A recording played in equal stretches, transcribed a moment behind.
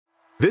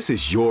This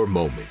is your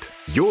moment,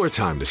 your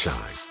time to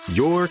shine,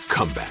 your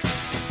comeback.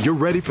 You're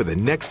ready for the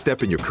next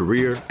step in your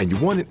career, and you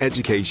want an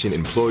education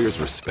employers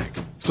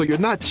respect. So you're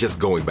not just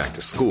going back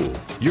to school,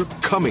 you're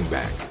coming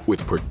back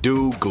with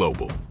Purdue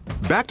Global.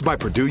 Backed by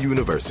Purdue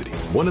University,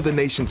 one of the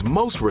nation's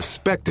most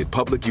respected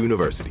public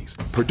universities,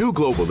 Purdue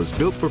Global is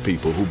built for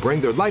people who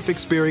bring their life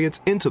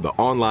experience into the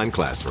online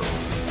classroom.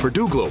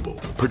 Purdue Global,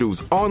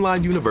 Purdue's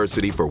online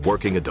university for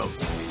working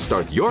adults.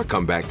 Start your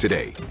comeback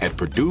today at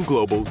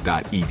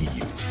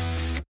purdueglobal.edu.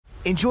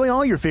 Enjoy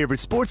all your favorite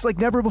sports like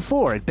never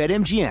before at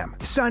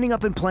BetMGM. Signing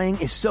up and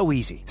playing is so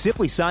easy.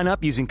 Simply sign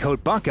up using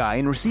code Buckeye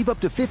and receive up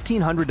to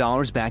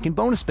 $1,500 back in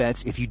bonus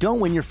bets if you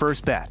don't win your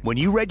first bet. When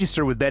you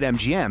register with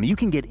BetMGM, you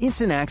can get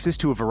instant access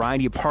to a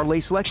variety of parlay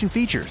selection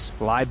features,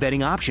 live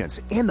betting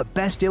options, and the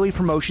best daily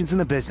promotions in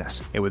the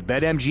business. And with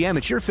BetMGM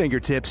at your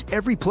fingertips,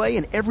 every play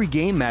and every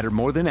game matter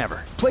more than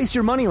ever. Place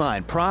your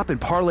moneyline, prop,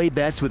 and parlay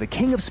bets with the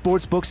king of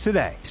sportsbooks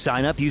today.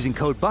 Sign up using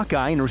code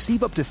Buckeye and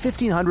receive up to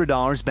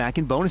 $1,500 back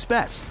in bonus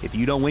bets if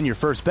you don't win your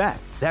first bet.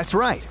 That's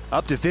right,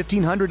 up to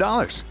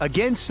 $1,500.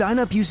 Again, sign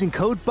up using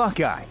code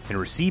Buckeye and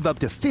receive up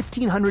to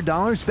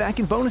 $1,500 back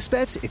in bonus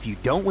bets if you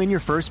don't win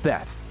your first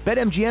bet.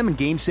 BetMGM and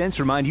GameSense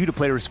remind you to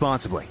play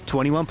responsibly.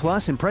 21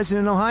 plus and present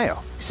in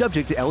Ohio.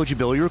 Subject to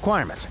eligibility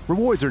requirements.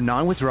 Rewards are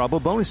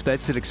non-withdrawable bonus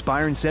bets that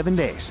expire in 7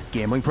 days.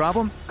 Gambling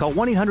problem? Call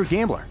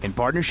 1-800-GAMBLER in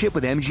partnership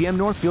with MGM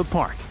Northfield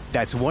Park.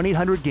 That's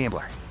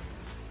 1-800-GAMBLER.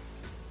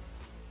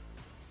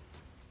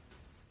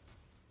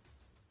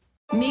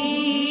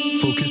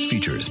 Focus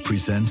Features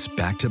presents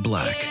Back to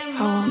Black.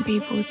 I want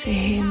people to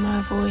hear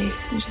my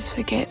voice and just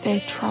forget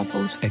their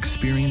troubles.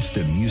 Experience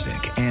the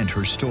music and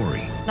her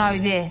story. Know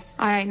this,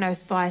 I ain't no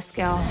Spice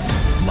Girl.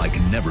 Like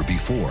never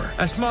before.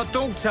 That's my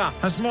daughter.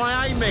 That's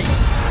my Amy.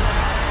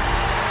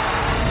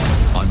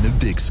 On the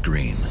big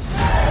screen.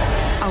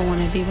 I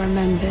want to be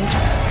remembered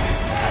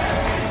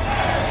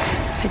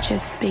for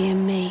just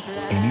being me.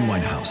 Amy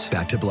Winehouse,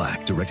 Back to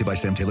Black, directed by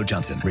Sam Taylor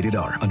Johnson. Rated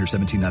R, under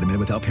 17, not a minute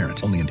without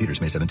parent. Only in theaters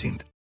May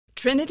 17th.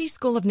 Trinity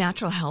School of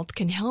Natural Health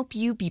can help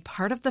you be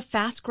part of the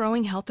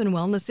fast-growing health and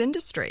wellness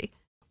industry.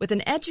 With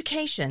an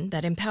education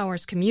that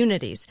empowers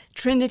communities,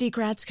 Trinity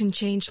grads can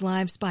change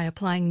lives by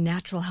applying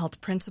natural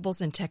health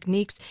principles and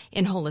techniques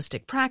in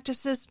holistic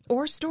practices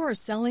or stores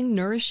selling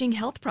nourishing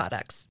health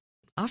products.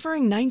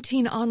 Offering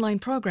 19 online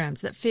programs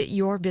that fit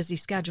your busy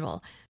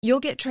schedule, you'll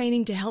get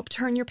training to help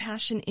turn your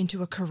passion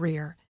into a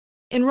career.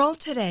 Enroll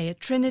today at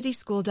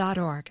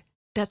trinityschool.org.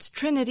 That's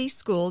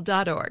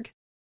trinityschool.org.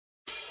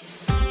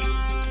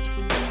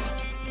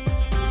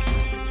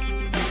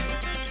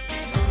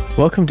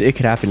 Welcome to It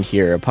Could Happen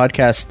Here, a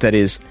podcast that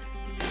is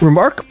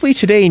remarkably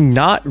today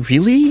not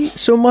really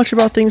so much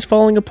about things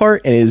falling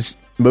apart and is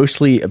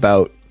mostly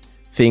about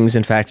things,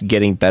 in fact,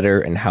 getting better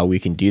and how we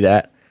can do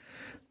that.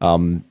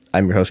 I'm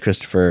your host,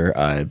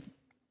 Christopher.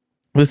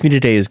 With me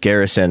today is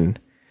Garrison,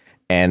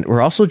 and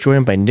we're also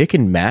joined by Nick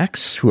and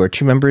Max, who are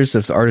two members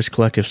of the artist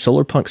collective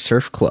Solarpunk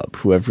Surf Club,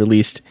 who have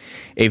released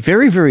a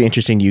very, very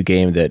interesting new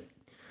game that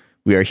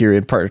we are here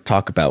in part to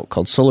talk about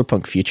called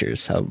Solarpunk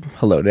Futures.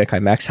 Hello, Nick. Hi,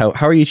 Max. How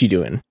are you two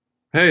doing?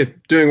 Hey,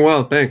 doing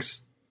well,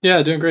 thanks.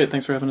 Yeah, doing great.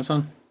 Thanks for having us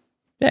on.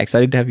 Yeah,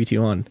 excited to have you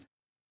two on.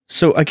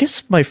 So I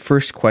guess my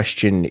first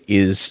question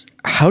is,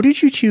 how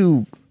did you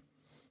two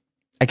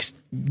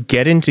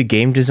get into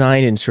game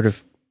design and sort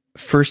of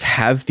first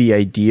have the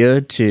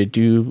idea to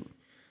do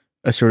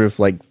a sort of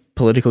like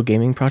political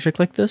gaming project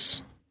like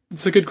this?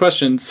 It's a good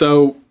question.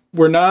 So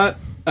we're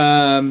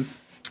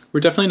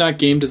definitely not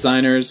game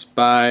designers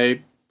by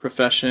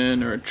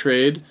profession or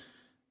trade.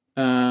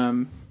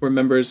 We're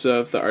members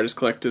of the artist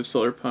collective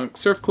Solarpunk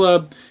Surf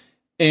Club,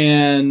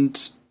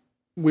 and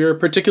we're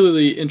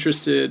particularly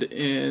interested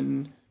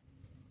in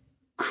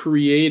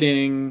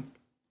creating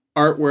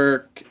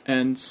artwork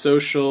and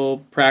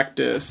social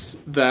practice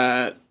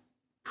that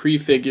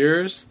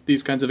prefigures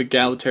these kinds of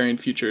egalitarian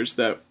futures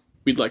that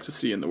we'd like to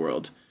see in the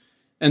world.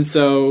 And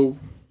so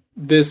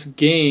this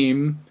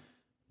game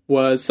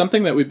was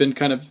something that we've been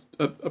kind of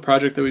a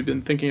project that we've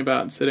been thinking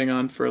about and sitting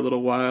on for a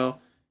little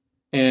while,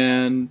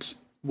 and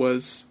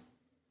was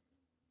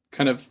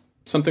kind of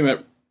something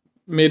that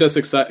made us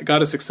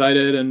got us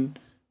excited, and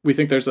we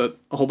think there's a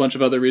whole bunch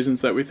of other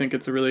reasons that we think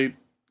it's a really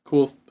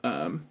cool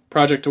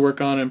project to work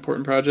on, an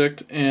important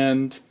project,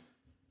 and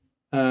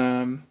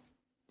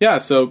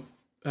so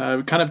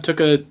we kind of took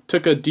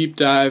a deep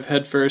dive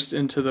headfirst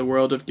into the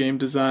world of game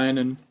design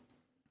and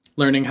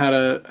learning how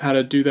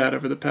to do that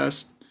over the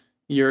past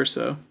year or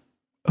so.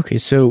 Okay,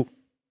 so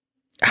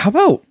how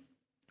about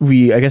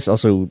we, I guess,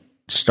 also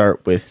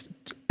start with,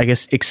 I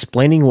guess,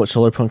 explaining what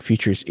Solarpunk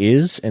Futures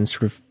is and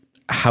sort of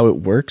how it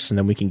works, and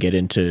then we can get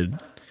into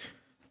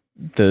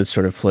the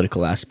sort of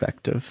political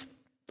aspect of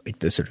like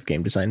this sort of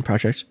game design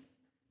project.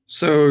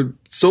 So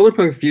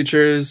Solarpunk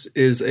Futures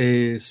is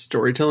a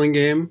storytelling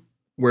game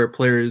where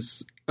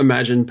players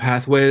imagine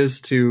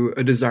pathways to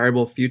a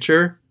desirable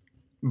future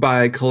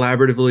by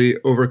collaboratively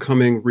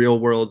overcoming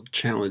real-world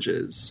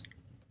challenges.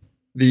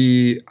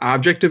 The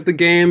object of the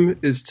game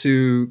is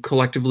to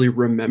collectively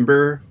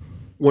remember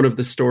one of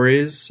the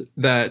stories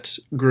that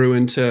grew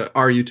into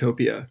Our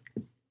Utopia.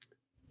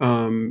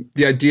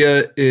 The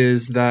idea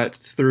is that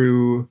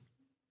through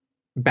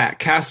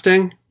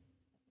backcasting,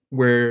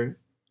 where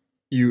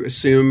you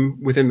assume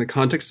within the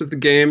context of the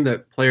game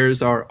that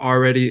players are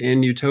already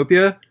in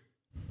Utopia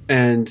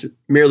and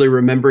merely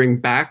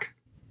remembering back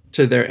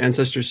to their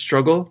ancestors'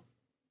 struggle,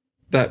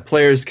 that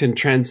players can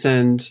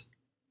transcend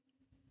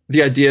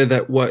the idea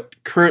that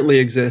what currently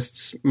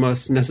exists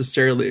must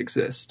necessarily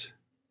exist,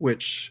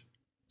 which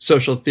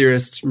social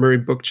theorist Murray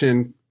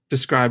Bookchin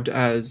described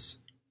as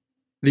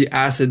the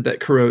acid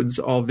that corrodes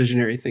all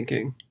visionary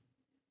thinking.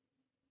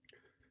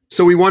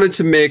 So we wanted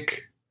to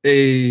make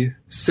a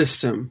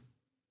system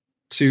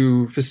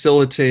to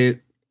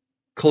facilitate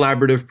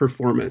collaborative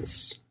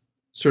performance,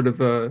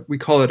 we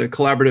call it a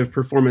collaborative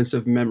performance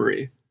of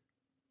memory,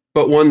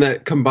 but one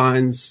that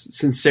combines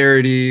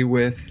sincerity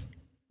with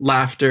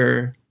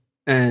laughter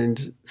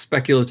and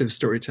speculative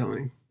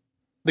storytelling.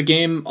 The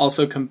game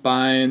also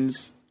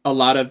combines a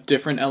lot of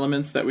different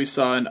elements that we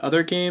saw in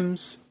other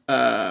games,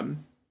 collaborative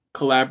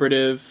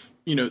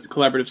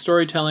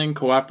storytelling,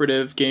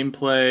 cooperative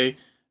gameplay,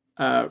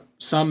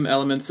 some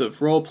elements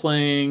of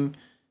role-playing,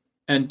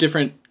 and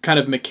different kind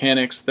of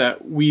mechanics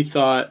that we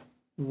thought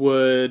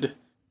would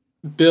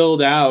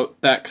build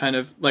out that kind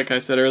of, like I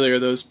said earlier,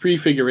 those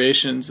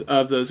prefigurations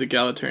of those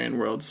egalitarian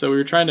worlds. So we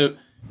were trying to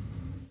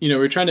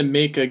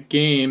make a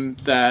game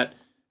that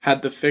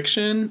had the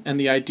fiction and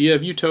the idea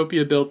of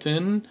utopia built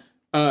in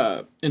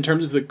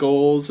terms of the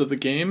goals of the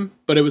game,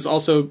 but it was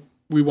also,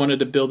 we wanted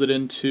to build it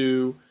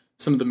into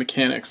some of the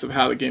mechanics of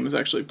how the game is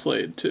actually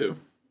played too.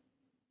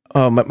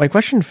 My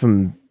question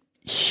from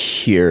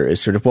here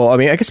is sort of, well, I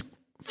mean, I guess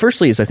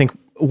firstly is, I think,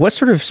 what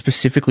sort of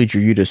specifically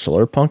drew you to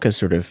Solarpunk as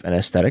sort of an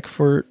aesthetic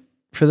for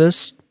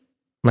this?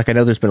 Like, I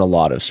know there's been a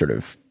lot of sort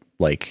of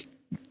like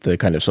the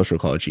kind of social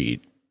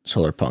ecology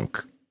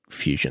Solarpunk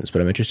fusions,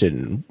 but I'm interested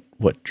in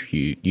what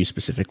drew you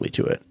specifically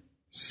to it.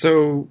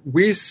 So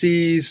we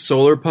see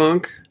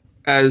Solarpunk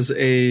as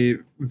a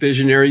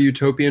visionary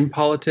utopian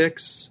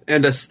politics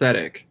and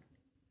aesthetic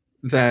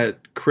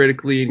that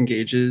critically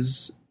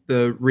engages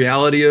the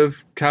reality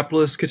of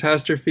capitalist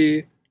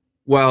catastrophe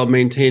while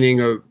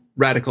maintaining a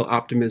radical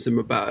optimism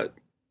about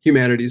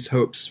humanity's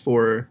hopes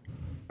for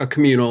a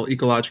communal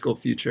ecological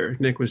future.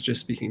 Nick was just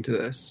speaking to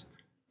this.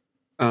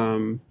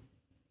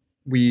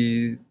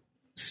 We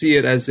see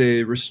it as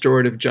a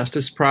restorative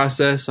justice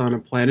process on a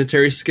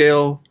planetary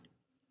scale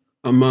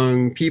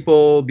among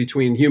people,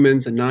 between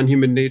humans and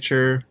non-human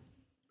nature.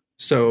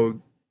 So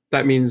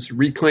that means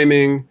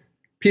reclaiming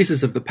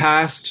pieces of the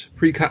past,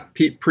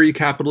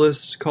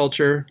 pre-capitalist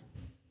culture.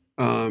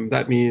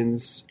 That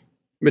means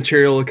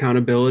material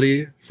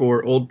accountability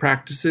for old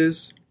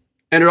practices.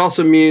 And it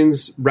also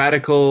means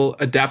radical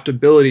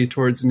adaptability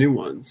towards new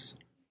ones.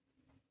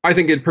 I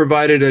think it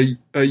provided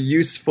a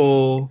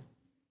useful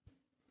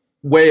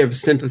way of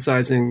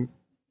synthesizing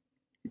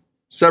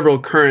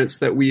several currents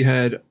that we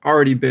had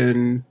already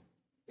been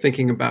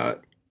thinking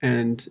about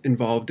and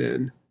involved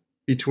in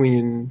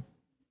between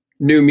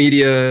new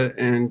media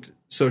and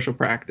social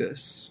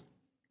practice.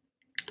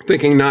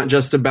 Thinking not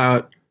just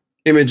about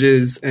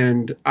images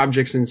and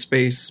objects in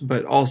space,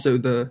 but also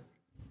the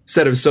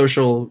set of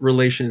social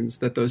relations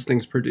that those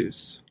things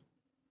produce.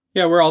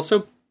 Yeah,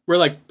 we're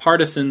like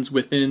partisans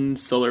within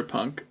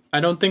Solarpunk.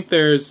 I don't think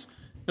there's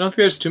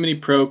too many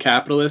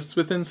pro-capitalists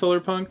within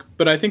Solarpunk,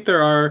 but I think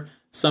there are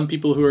some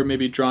people who are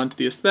maybe drawn to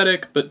the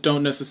aesthetic, but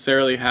don't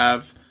necessarily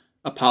have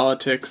a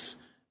politics.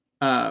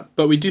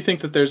 But we do think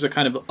that there's a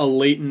kind of a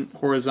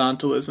latent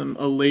horizontalism,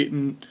 a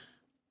latent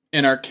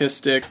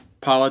anarchistic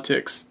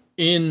politics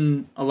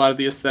in a lot of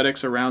the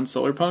aesthetics around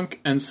Solarpunk.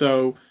 And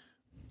so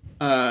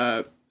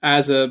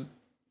as a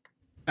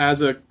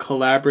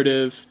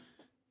collaborative,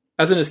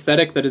 as an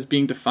aesthetic that is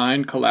being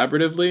defined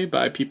collaboratively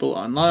by people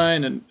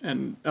online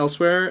and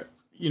elsewhere,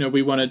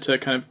 we wanted to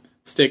kind of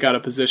stake out a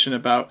position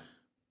about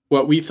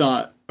what we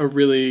thought a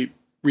really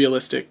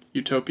realistic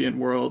utopian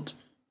world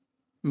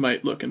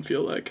might look and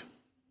feel like.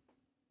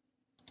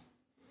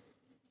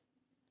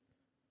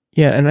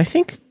 Yeah, and I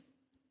think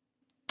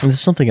this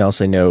is something else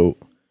I know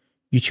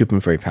YouTube I'm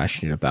very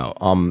passionate about,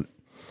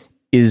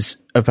 is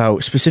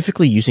about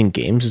specifically using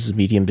games as a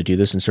medium to do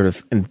this,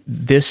 and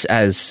this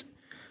as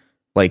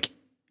like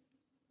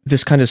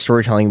this kind of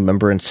storytelling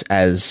remembrance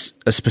as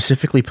a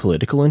specifically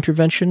political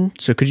intervention.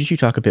 So could you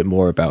talk a bit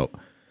more about,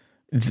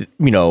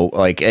 questions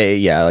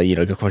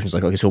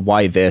like, okay, so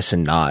why this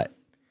and not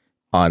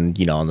on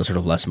the sort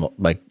of less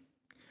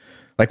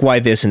like why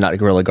this and not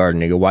guerrilla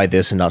gardening, or why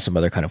this and not some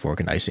other kind of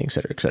organizing, et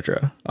cetera, et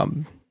cetera.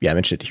 I'm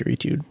interested to hear you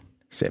two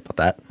say about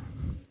that.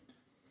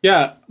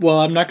 Yeah, well,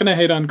 I'm not going to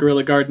hate on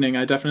guerrilla gardening.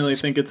 I definitely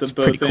think it's a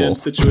both and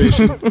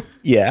situation.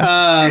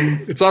 Yeah.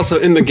 It's also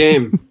in the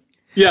game.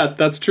 Yeah,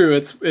 that's true.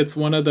 It's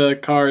one of the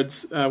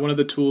cards, one of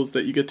the tools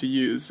that you get to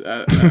use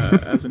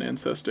as an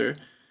ancestor.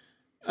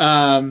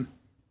 Yeah,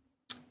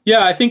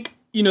 I think,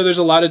 there's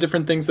a lot of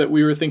different things that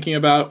we were thinking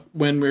about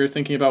when we were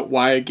thinking about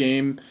why a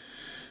game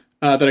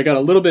that I got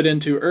a little bit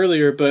into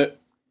earlier. But,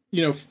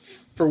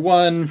 for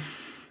one,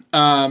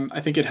 I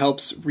think it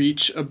helps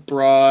reach a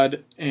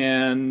broad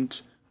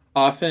and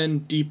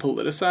often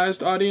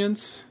depoliticized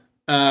audience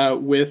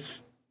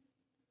with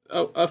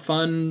a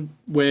fun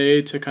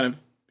way to kind of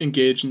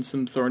engage in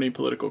some thorny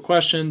political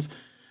questions.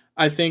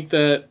 I think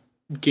that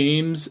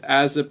games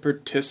as a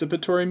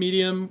participatory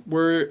medium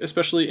were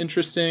especially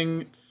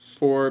interesting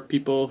for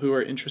people who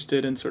are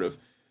interested in sort of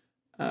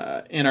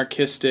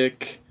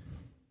anarchistic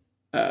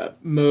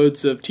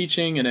modes of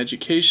teaching and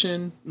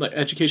education, like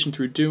education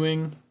through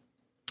doing,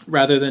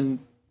 rather than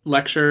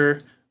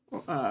lecture.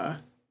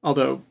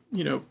 Although,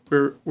 you know,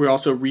 we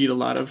also read a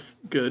lot of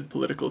good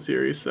political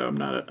theory, so I'm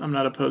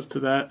not opposed to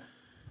that.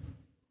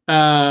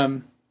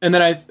 And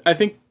then I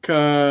think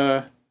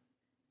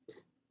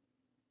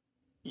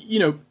you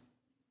know,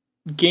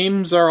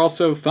 games are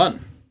also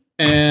fun,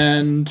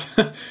 and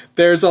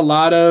there's a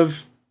lot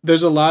of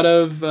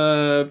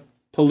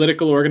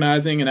political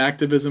organizing and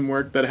activism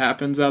work that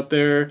happens out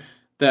there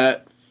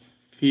that's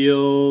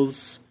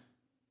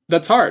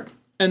hard,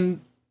 and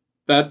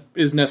that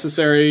is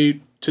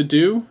necessary to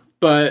do.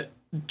 But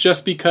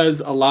just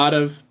because a lot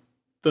of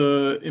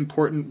the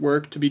important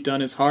work to be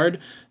done is hard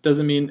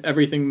doesn't mean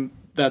everything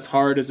that's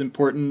hard is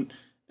important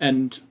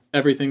and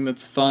everything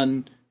that's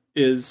fun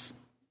is,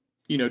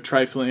 you know,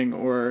 trifling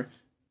or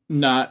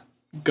not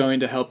going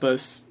to help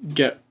us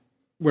get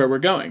where we're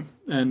going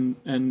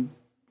and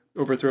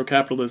overthrow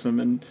capitalism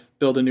and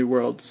build a new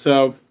world.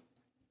 So,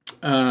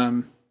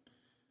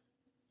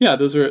 yeah,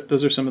 those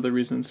are some of the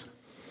reasons.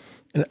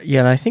 And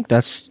I think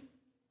that's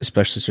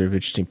especially sort of an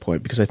interesting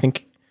point, because I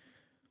think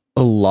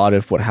a lot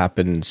of what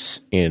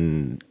happens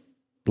in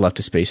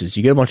leftist spaces,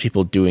 you get a bunch of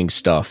people doing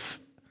stuff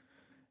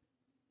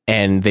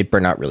and they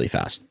burn out really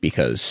fast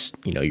because,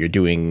 you know, you're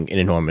doing an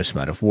enormous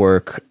amount of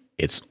work.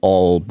 It's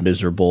all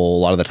miserable. A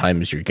lot of the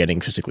times you're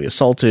getting physically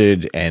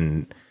assaulted.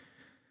 And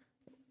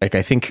like,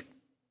 I think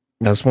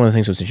that's one of the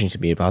things that's interesting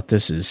to me about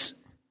this is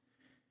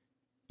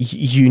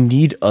you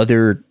need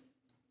other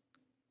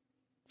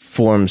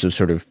forms of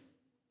sort of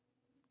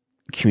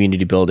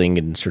community building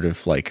and sort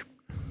of like,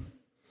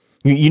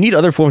 you need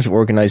other forms of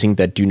organizing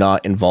that do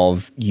not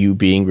involve you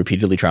being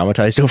repeatedly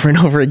traumatized over and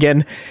over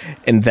again.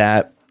 And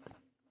that,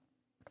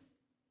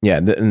 yeah,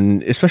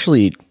 and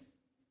especially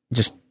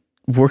just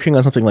working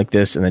on something like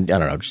this and then, I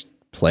don't know, just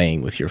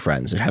playing with your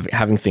friends and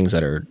having things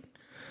that are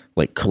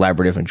like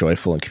collaborative and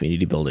joyful and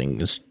community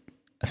building is,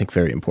 I think,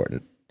 very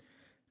important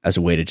as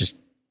a way to just,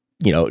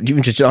 you know,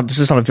 even just, this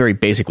is on a very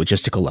basic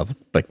logistical level,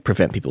 like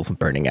prevent people from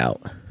burning out.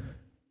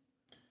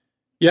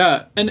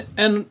 Yeah.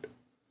 And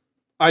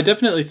I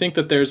definitely think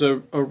that there's a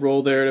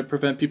role there to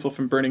prevent people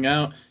from burning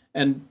out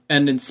and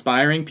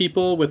inspiring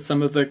people with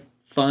some of the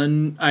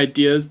fun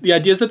ideas, the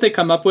ideas that they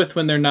come up with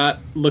when they're not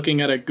looking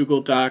at a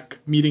Google Doc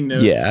meeting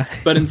notes, yeah.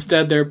 But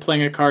instead they're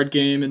playing a card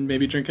game and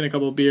maybe drinking a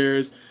couple of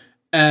beers,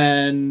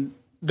 and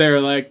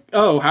they're like,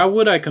 oh, how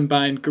would I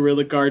combine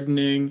guerrilla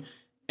gardening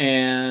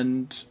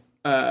and,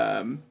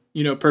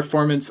 you know,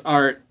 performance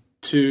art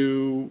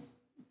to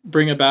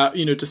bring about,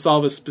 you know, to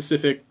solve a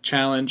specific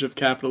challenge of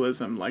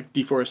capitalism, like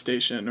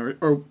deforestation,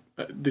 or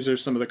these are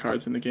some of the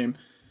cards in the game.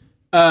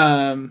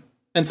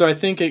 And so I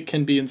think it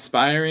can be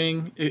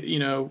inspiring. You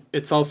know,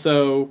 it's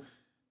also,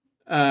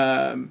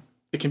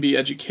 it can be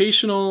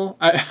educational.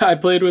 I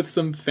played with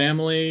some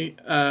family.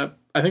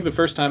 I think the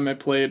first time I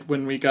played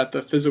when we got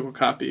the physical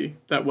copy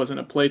that wasn't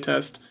a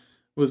playtest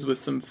was with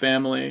some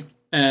family,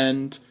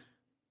 and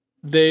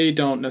they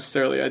don't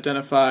necessarily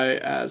identify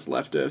as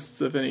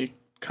leftists of any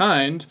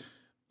kind,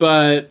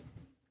 but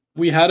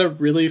we had a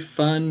really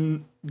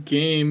fun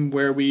game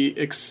where we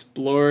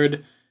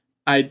explored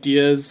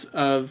ideas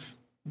of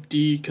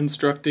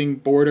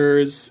deconstructing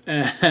borders,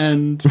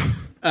 and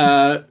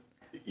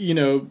you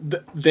know,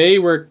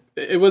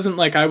 it wasn't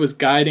like I was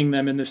guiding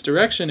them in this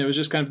direction. It was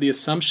just kind of the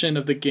assumption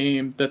of the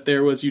game that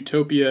there was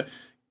utopia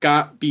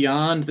got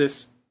beyond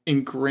this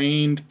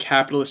ingrained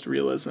capitalist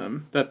realism,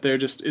 that there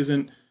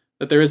isn't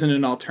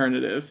an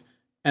alternative.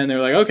 And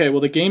they're like, okay,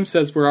 well, the game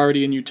says we're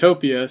already in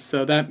utopia,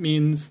 so that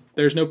means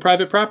there's no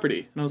private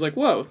property. And I was like,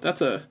 whoa, that's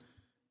a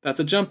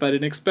jump I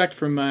didn't expect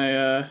from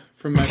my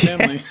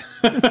family.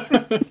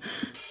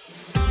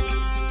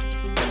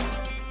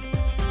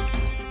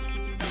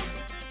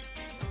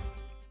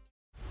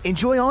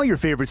 Enjoy all your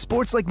favorite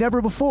sports like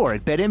never before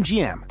at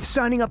BetMGM.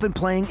 Signing up and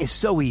playing is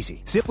so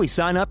easy. Simply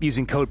sign up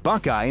using code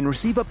Buckeye and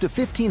receive up to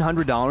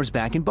 $1,500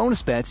 back in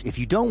bonus bets if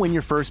you don't win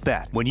your first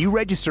bet. When you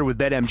register with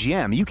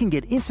BetMGM, you can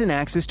get instant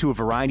access to a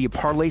variety of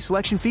parlay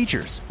selection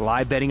features,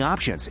 live betting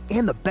options,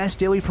 and the best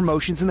daily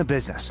promotions in the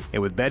business.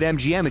 And with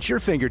BetMGM at your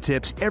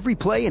fingertips, every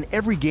play and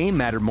every game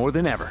matter more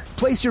than ever.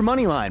 Place your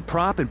moneyline,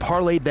 prop, and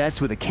parlay bets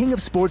with the king of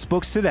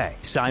sportsbooks today.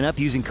 Sign up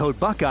using code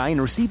Buckeye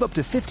and receive up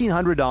to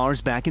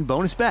 $1,500 back in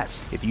bonus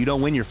bets if you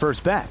don't win your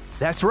first bet.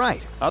 That's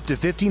right, up to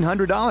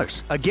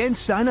 $1,500. Again,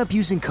 sign up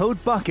using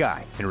code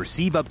Buckeye and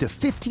receive up to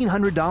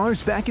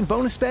 $1,500 back in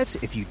bonus bets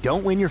if you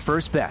don't win your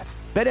first bet.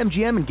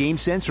 BetMGM and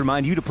GameSense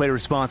remind you to play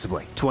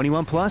responsibly.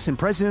 21 plus and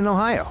present in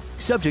Ohio.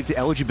 Subject to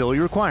eligibility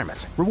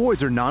requirements.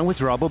 Rewards are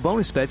non-withdrawable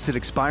bonus bets that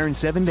expire in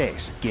 7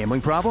 days. Gambling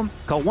problem?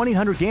 Call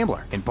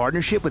 1-800-GAMBLER in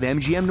partnership with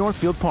MGM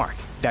Northfield Park.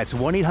 That's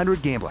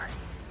 1-800-GAMBLER.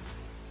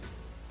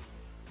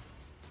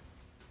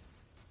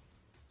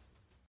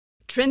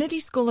 Trinity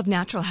School of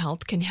Natural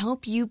Health can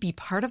help you be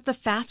part of the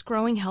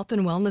fast-growing health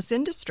and wellness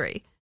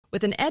industry.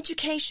 With an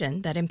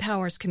education that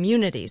empowers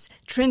communities,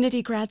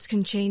 Trinity grads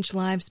can change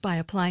lives by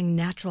applying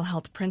natural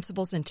health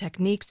principles and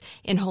techniques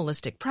in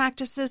holistic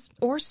practices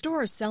or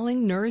stores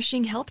selling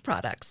nourishing health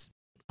products.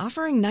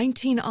 Offering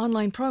 19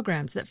 online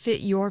programs that fit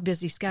your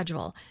busy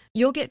schedule,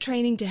 you'll get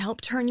training to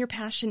help turn your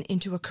passion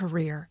into a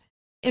career.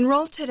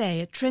 Enroll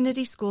today at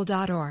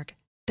trinityschool.org.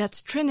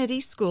 That's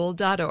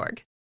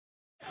trinityschool.org.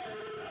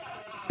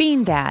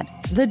 Bean Dad,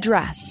 The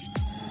Dress,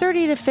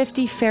 30 to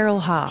 50 Feral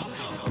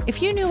Hogs. If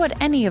you knew what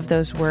any of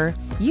those were,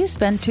 you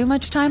spend too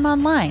much time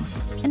online.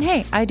 And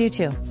hey, I do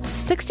too.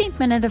 16th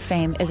Minute of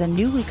Fame is a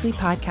new weekly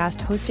podcast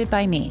hosted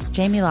by me,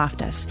 Jamie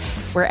Loftus,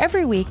 where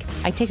every week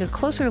I take a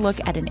closer look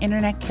at an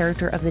internet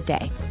character of the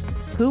day.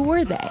 Who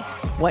were they?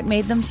 What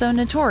made them so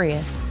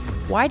notorious?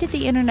 Why did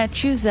the internet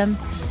choose them?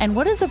 And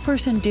what does a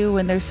person do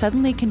when they're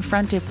suddenly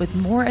confronted with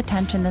more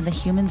attention than the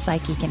human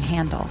psyche can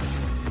handle?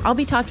 I'll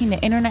be talking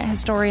to internet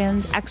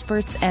historians,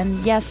 experts, and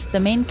yes, the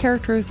main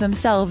characters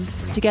themselves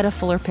to get a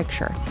fuller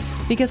picture.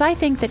 Because I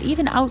think that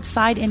even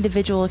outside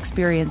individual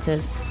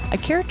experiences, a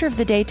character of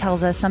the day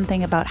tells us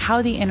something about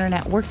how the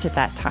internet worked at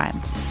that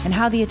time, and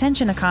how the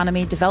attention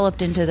economy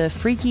developed into the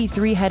freaky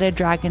three-headed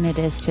dragon it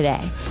is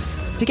today.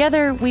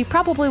 Together, we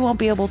probably won't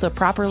be able to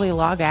properly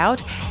log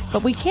out,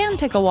 but we can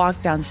take a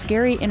walk down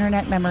scary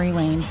internet memory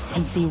lane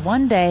and see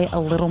one day a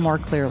little more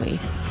clearly.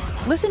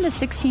 Listen to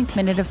 16th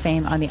Minute of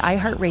Fame on the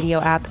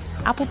iHeartRadio app,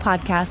 Apple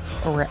Podcasts,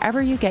 or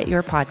wherever you get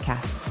your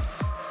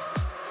podcasts.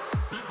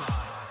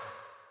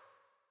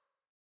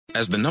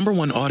 As the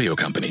 #1 audio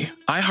company,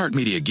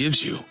 iHeartMedia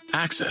gives you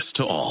access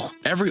to all.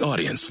 Every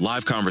audience,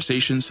 live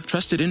conversations,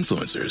 trusted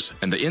influencers,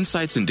 and the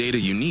insights and data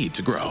you need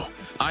to grow.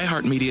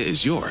 iHeartMedia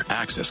is your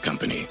access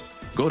company.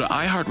 Go to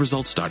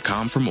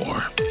iHeartResults.com for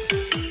more.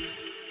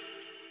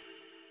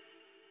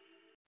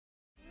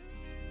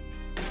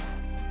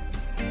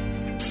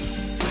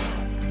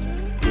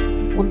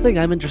 One thing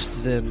I'm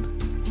interested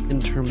in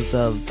terms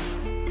of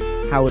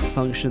how it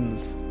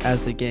functions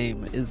as a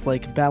game is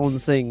like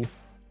balancing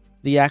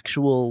the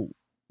actual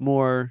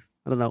more,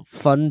 I don't know,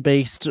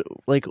 fun-based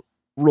like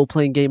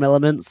role-playing game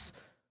elements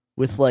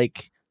with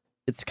like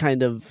its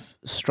kind of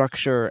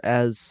structure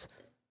as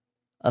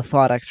a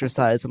thought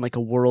exercise and like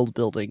a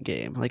world-building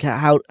game. Like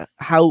how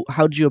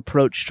do you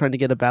approach trying to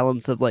get a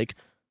balance of like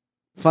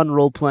fun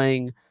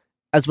role-playing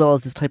as well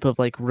as this type of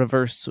like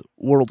reverse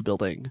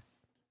world-building?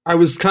 I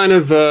was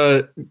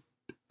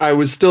I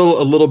was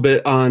still a little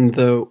bit on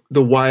the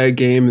why a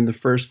game in the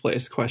first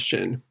place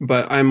question,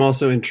 but I'm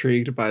also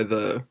intrigued by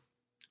the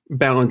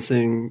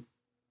balancing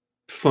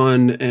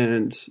fun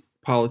and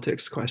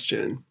politics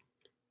question.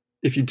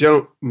 If you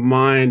don't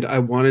mind, I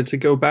wanted to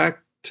go back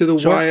to the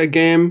why a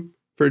game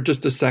for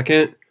just a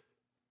second,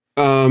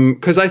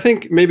 because I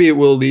think maybe it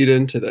will lead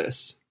into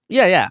this.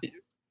 Yeah.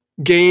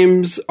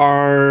 Games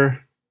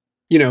are,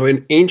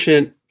 an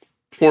ancient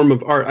form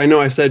of art. I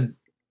know I said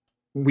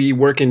we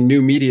work in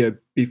new media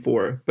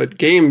before, but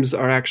games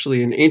are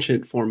actually an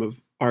ancient form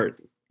of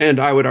art, and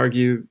I would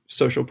argue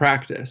social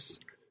practice.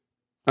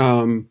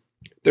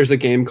 There's a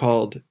game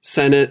called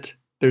Senet.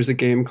 There's a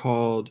game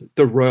called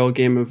The Royal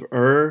Game of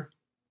Ur,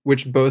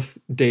 which both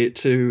date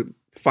to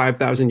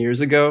 5,000 years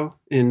ago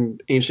in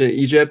ancient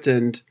Egypt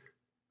and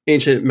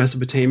ancient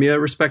Mesopotamia,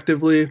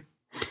 respectively.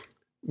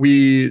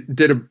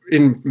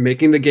 In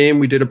making the game,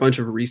 we did a bunch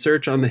of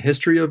research on the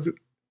history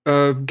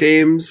of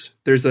games.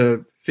 There's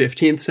a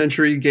 15th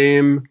century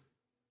game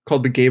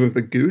called The Game of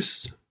the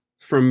Goose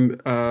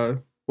from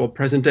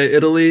present day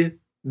Italy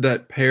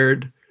that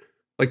paired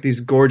like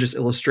these gorgeous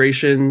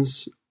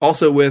illustrations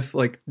also with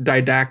like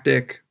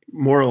didactic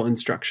moral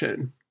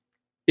instruction.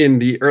 In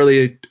the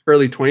early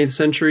 20th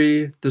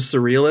century, the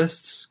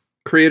Surrealists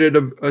created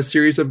a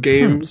series of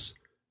games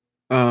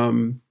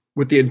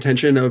with the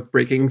intention of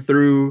breaking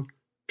through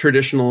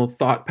traditional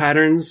thought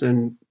patterns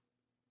and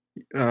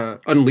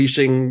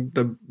unleashing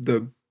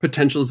the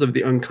potentials of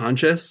the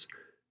unconscious.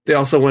 They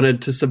also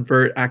wanted to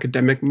subvert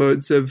academic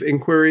modes of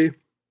inquiry.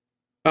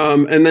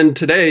 And then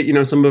today,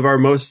 some of our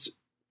most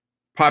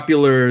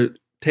popular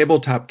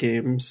tabletop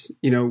games,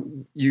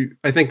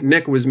 I think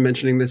Nick was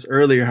mentioning this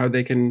earlier, how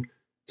they can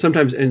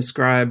sometimes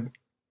inscribe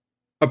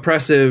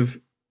oppressive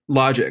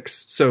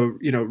logics. So,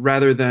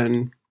 rather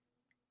than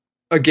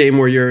a game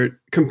where you're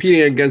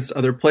competing against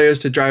other players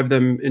to drive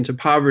them into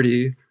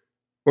poverty,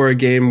 or a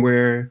game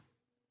where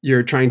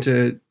you're trying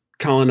to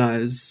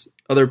colonize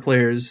other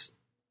players'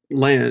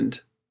 land,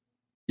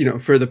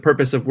 for the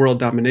purpose of world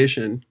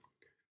domination.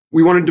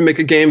 We wanted to make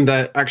a game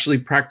that actually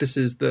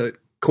practices the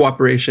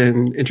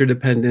cooperation,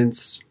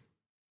 interdependence,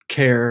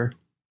 care,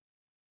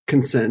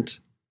 consent,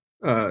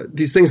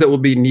 these things that will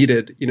be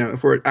needed,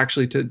 if we're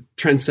actually to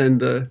transcend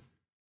the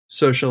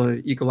social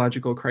and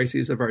ecological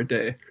crises of our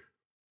day.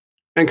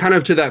 And kind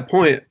of to that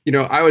point, you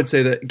know, I would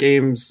say that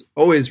games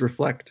always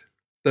reflect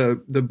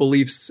the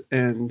beliefs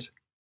and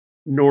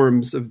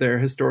norms of their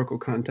historical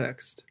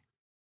context.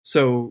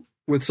 So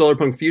with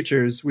Solarpunk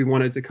Futures, we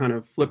wanted to kind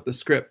of flip the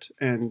script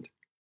and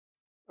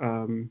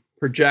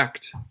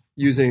project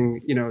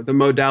using, you know, the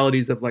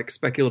modalities of like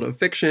speculative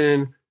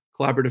fiction,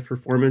 collaborative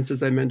performance,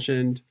 as I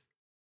mentioned,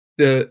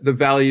 the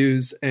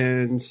values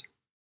and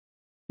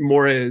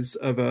mores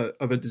of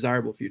a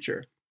desirable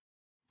future.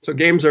 So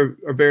games are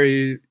a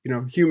very, you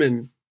know,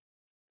 human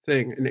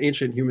thing, an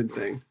ancient human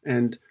thing.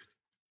 And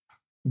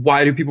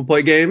why do people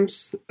play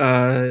games?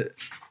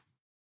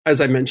 As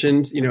I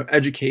mentioned, you know,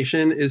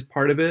 education is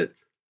part of it.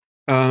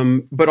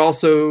 But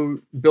also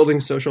building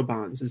social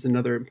bonds is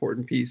another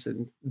important piece.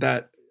 And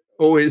that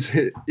always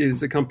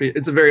is accompanied.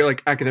 It's a very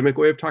like academic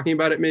way of talking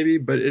about it maybe,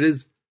 but it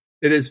is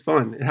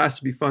fun. It has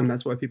to be fun.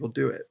 That's why people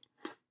do it.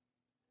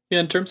 Yeah.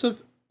 In terms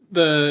of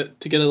to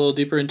get a little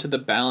deeper into the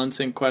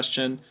balancing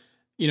question,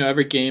 you know,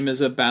 every game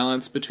is a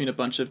balance between a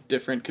bunch of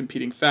different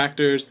competing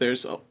factors.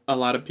 There's a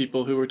lot of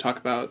people who will talk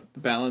about the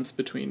balance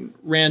between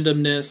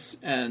randomness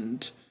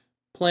and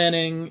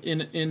planning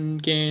in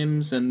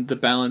games, and the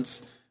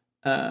balance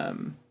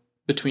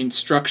between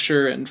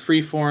structure and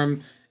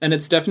freeform. And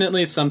it's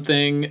definitely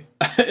something,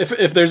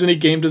 if there's any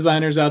game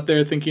designers out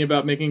there thinking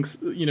about making,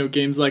 you know,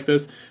 games like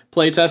this,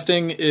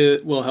 playtesting,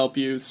 it will help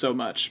you so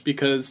much,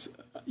 because,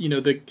 you know,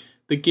 the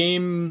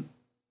game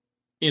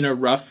in a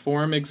rough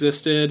form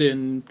existed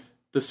in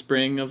the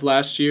spring of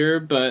last year,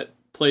 but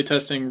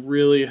playtesting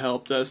really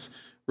helped us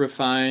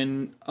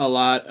refine a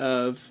lot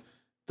of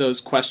those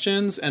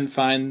questions and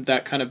find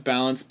that kind of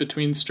balance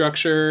between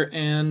structure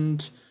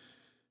and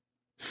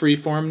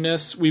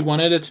freeformness. We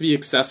wanted it to be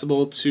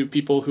accessible to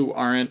people who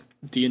aren't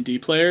D&D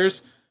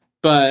players,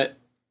 but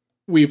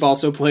we've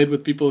also played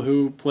with people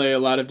who play a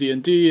lot of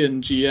D&D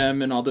and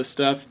GM and all this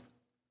stuff,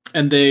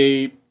 and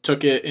they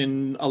took it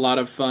in a lot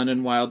of fun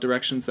and wild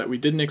directions that we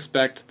didn't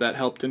expect, that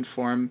helped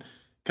inform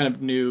kind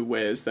of new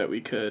ways that we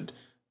could,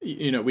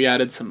 you know, we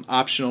added some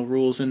optional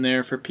rules in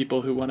there for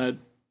people who want to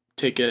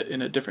take it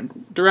in a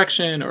different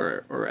direction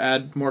or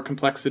add more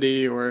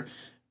complexity, or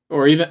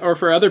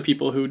for other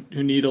people who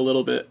need a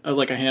little bit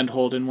like a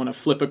handhold and want to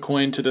flip a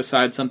coin to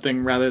decide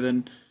something rather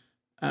than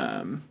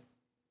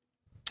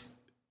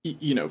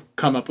you know,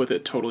 come up with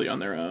it totally on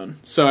their own.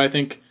 So I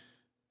think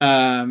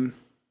yeah,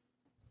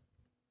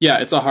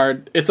 it's a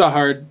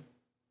hard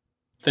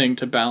thing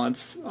to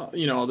balance,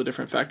 you know, all the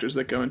different factors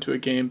that go into a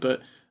game,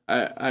 but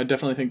I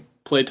definitely think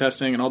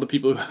playtesting and all the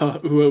people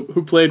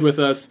who played with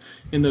us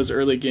in those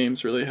early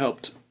games really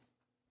helped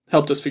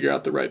us figure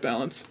out the right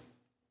balance.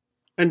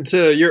 And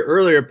to your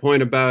earlier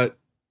point about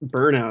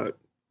burnout,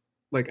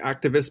 like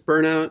activist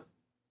burnout,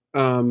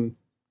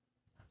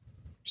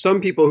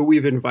 some people who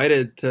we've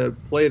invited to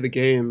play the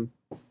game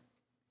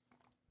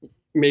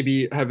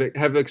maybe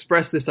have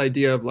expressed this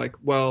idea of like,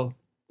 well,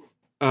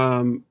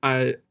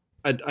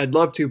 I'd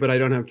love to, but I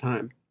don't have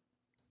time.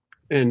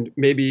 And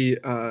maybe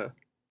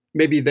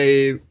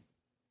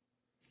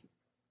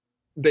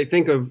they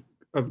think of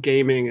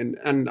gaming,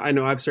 and I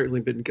know I've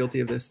certainly been guilty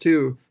of this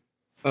too,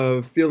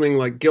 of feeling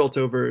like guilt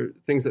over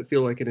things that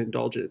feel like an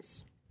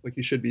indulgence, like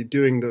you should be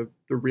doing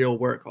the real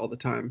work all the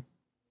time.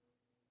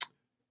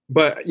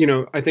 But, you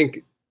know, I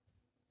think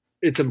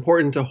it's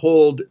important to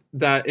hold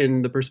that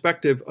in the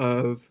perspective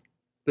of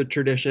the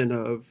tradition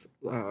of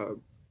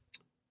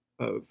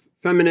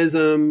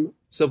feminism,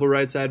 civil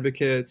rights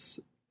advocates,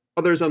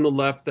 others on the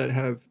left that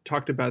have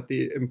talked about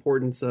the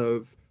importance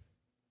of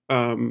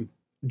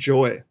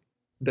joy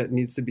that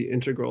needs to be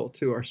integral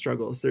to our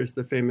struggles. There's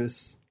the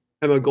famous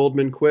Emma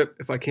Goldman quip,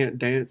 "If I can't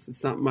dance,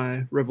 it's not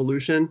my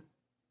revolution."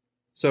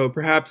 So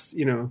perhaps,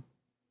 you know,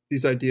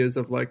 these ideas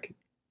of like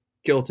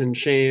guilt and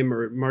shame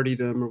or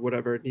martyrdom or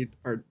whatever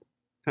are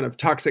kind of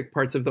toxic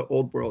parts of the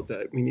old world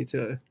that we need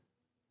to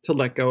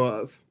let go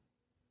of.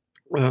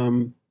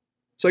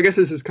 So I guess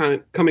this is kind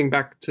of coming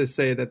back to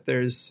say that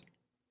there's,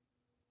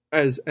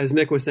 as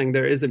Nick was saying,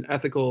 there is an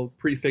ethical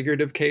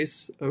prefigurative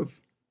case of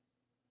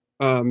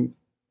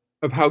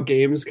how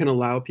games can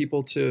allow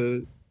people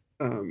to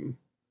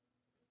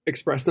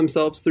express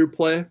themselves through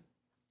play,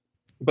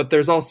 but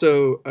there's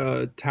also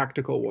a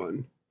tactical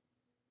one,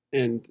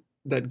 and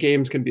that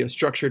games can be a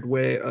structured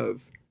way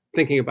of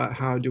thinking about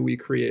how do we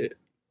create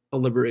a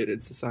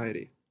liberated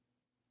society.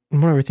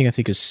 One other thing I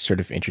think is sort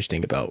of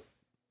interesting about,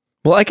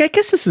 well, like, I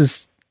guess this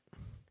is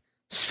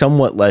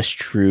somewhat less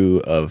true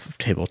of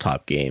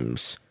tabletop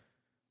games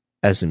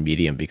as a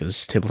medium,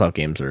 because tabletop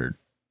games are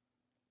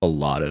a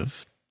lot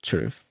of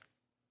sort of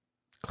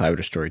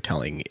collaborative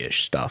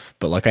storytelling-ish stuff.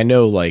 But like, I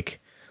know like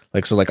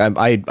so like I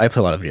play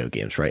a lot of video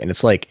games, right? And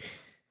it's like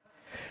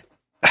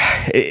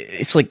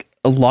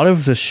a lot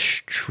of the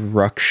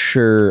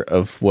structure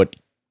of what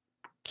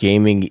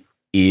gaming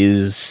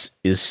is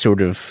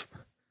sort of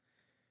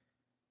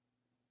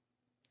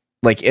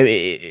like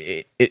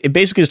it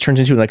basically just turns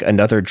into like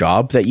another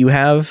job that you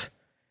have,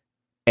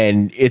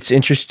 and it's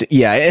interesting.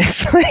 Yeah,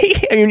 it's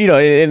like, I mean, you know,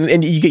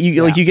 and you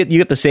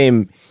get the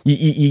same.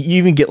 You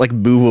even get like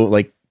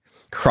like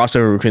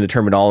crossover between the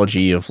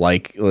terminology of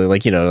like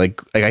you know,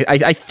 like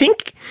I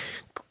think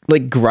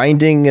like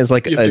grinding is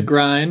like you have to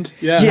grind.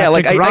 Yeah,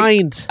 like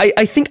grind.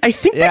 I think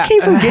that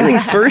came from gaming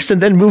first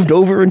and then moved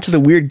over into the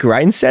weird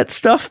grind set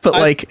stuff. But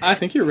I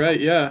think you're right.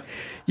 Yeah.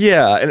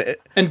 Yeah,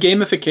 and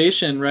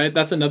gamification, right?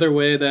 That's another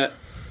way that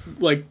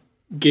like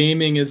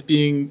gaming is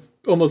being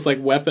almost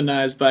like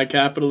weaponized by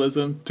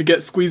capitalism to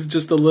get squeezed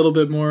just a little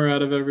bit more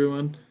out of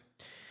everyone.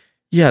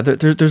 Yeah,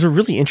 there's a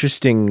really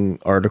interesting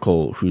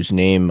article whose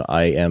name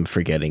I am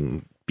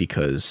forgetting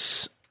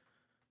because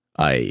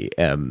I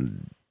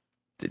am.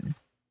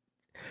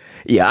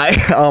 Yeah,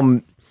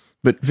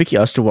 but Vicky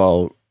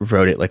Osterwal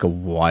wrote it like a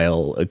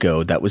while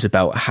ago. That was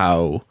about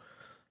how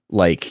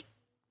like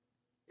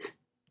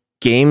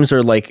games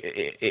are like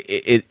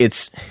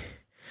it's.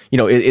 You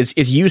know, it's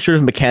you sort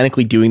of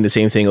mechanically doing the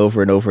same thing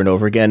over and over and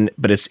over again,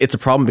 but it's a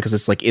problem because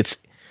it's like it's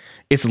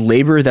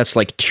labor that's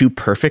like too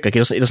perfect. Like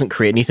it doesn't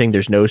create anything.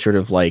 There's no sort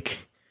of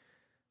like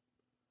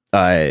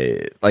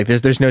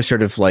there's no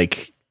sort of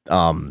like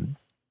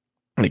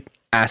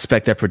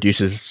aspect that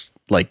produces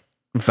like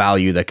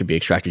value that could be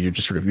extracted. You're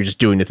just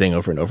doing the thing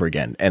over and over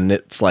again, and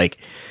it's like.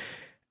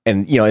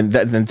 And, you know, and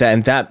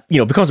that, you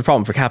know, becomes a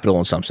problem for capital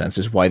in some sense,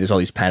 is why there's all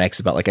these panics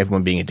about like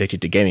everyone being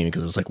addicted to gaming,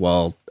 because it's like,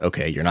 well,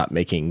 okay, you're not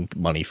making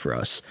money for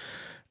us.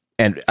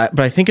 And, but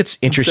I think it's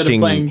interesting. Instead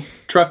of playing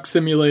Truck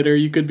Simulator,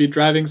 you could be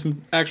driving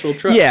some actual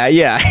trucks.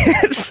 Yeah.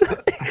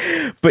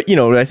 But, you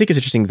know, I think it's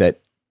interesting that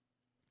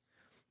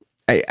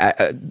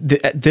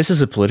this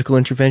is a political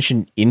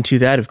intervention into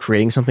that, of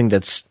creating something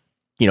that's,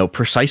 you know,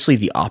 precisely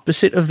the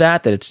opposite of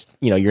that it's,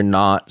 you know, you're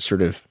not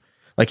sort of,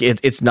 like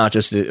it's not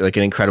just like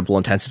an incredible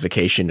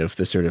intensification of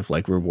the sort of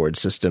like reward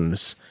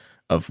systems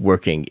of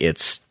working.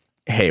 It's,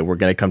 hey, we're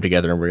going to come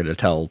together and we're going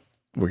to,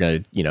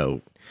 you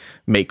know,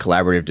 make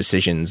collaborative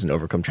decisions and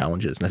overcome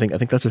challenges. And I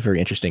think that's a very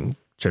interesting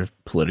sort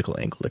of political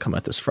angle to come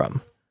at this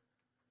from.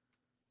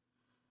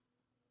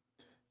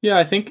 Yeah,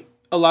 I think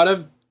a lot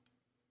of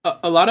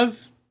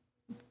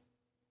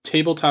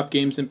tabletop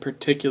games in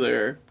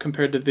particular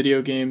compared to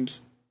video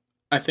games,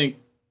 I think,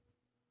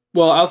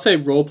 well, I'll say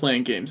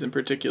role-playing games in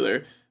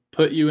particular,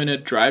 put you in a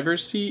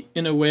driver's seat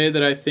in a way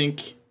that I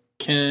think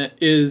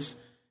is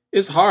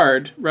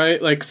hard,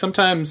 right? Like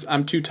sometimes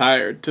I'm too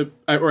tired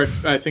or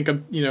if I think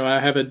I'm, you know, I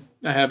have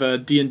a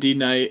D&D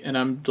night and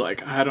I'm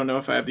like, I don't know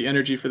if I have the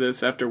energy for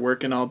this after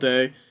working all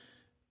day.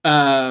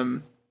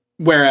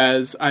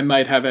 Whereas I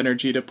might have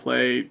energy to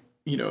play,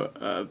 you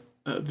know,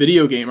 a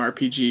video game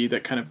RPG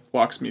that kind of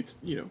walks me,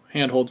 you know,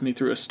 handholds me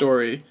through a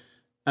story.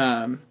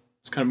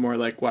 It's kind of more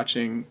like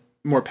watching,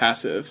 more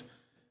passive.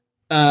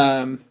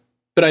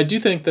 But I do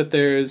think that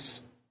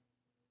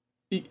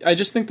I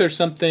just think there's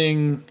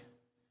something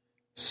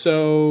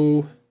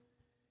so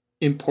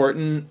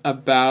important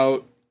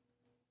about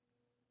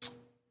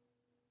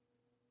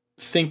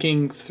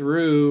thinking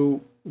through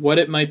what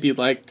it might be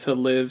like to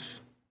live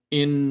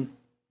in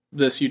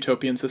this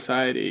utopian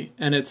society.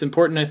 And it's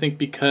important, I think,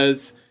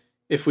 because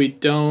if we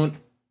don't,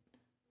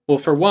 well,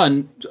 for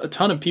one, a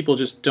ton of people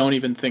just don't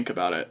even think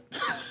about it.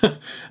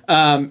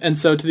 And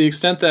so to the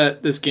extent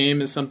that this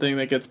game is something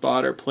that gets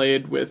bought or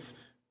played with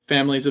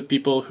families of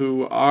people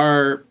who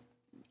are,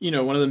 you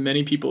know, one of the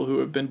many people who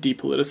have been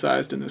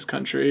depoliticized in this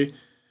country,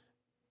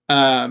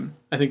 I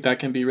think that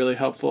can be really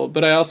helpful.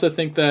 But I also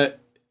think that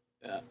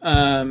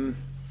I've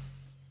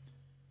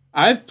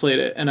played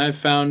it and I've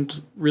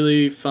found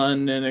really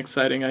fun and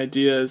exciting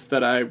ideas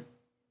that I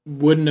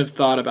wouldn't have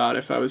thought about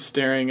if I was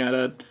staring at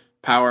a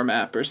power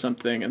map or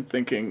something and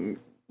thinking,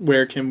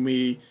 where can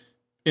we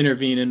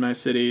intervene in my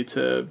city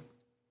to,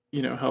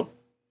 you know, help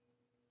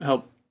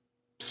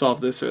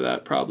solve this or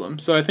that problem.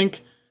 So I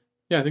think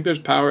there's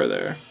power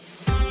there.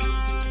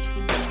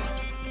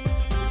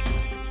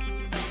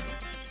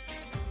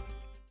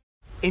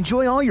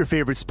 Enjoy all your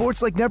favorite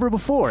sports like never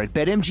before at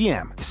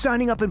BetMGM.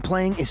 Signing up and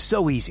playing is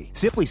so easy.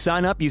 Simply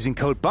sign up using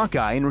code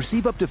Buckeye and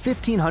receive up to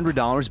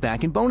 $1,500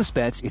 back in bonus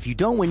bets if you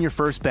don't win your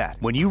first bet.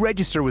 When you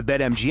register with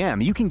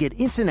BetMGM, you can get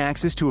instant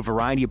access to a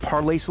variety of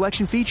parlay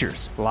selection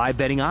features, live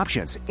betting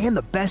options, and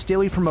the best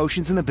daily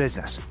promotions in the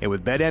business. And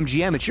with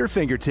BetMGM at your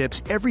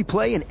fingertips, every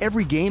play and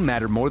every game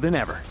matter more than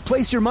ever.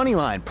 Place your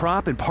moneyline,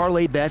 prop, and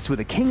parlay bets with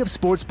the king of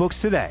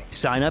sportsbooks today.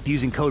 Sign up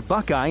using code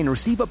Buckeye and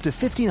receive up to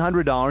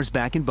 $1,500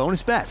 back in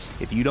bonus bets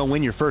if you don't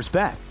win your first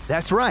bet.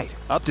 That's right,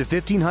 up to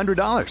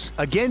 $1,500.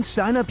 Again,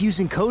 sign up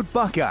using code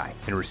Buckeye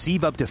and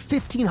receive up to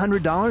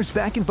 $1,500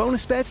 back in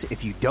bonus bets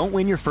if you don't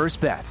win your first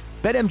bet.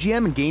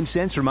 BetMGM and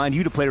GameSense remind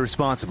you to play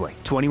responsibly.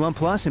 21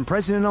 plus and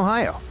present in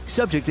Ohio.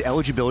 Subject to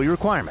eligibility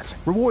requirements.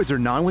 Rewards are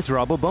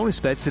non-withdrawable bonus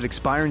bets that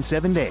expire in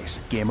 7 days.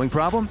 Gambling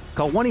problem?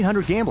 Call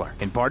 1-800-GAMBLER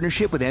in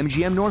partnership with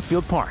MGM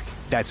Northfield Park.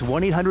 That's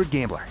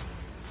 1-800-GAMBLER.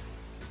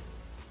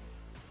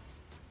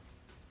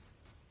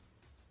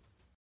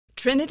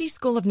 Trinity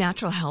School of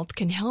Natural Health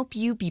can help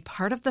you be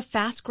part of the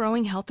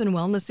fast-growing health and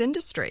wellness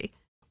industry.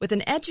 With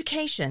an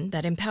education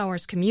that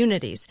empowers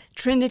communities,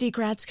 Trinity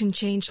grads can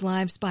change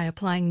lives by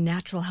applying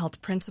natural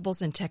health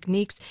principles and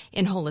techniques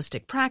in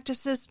holistic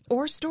practices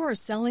or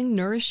stores selling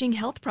nourishing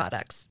health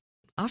products.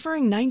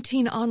 Offering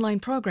 19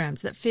 online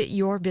programs that fit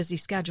your busy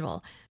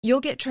schedule,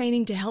 you'll get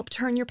training to help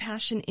turn your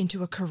passion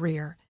into a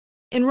career.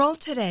 Enroll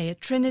today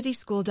at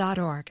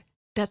trinityschool.org.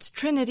 That's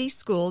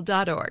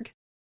trinityschool.org.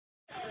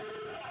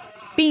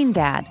 Bean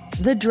Dad,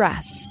 The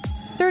Dress,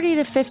 30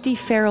 to 50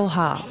 Feral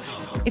Hogs.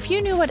 If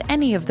you knew what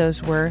any of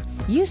those were,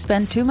 you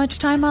spend too much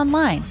time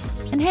online.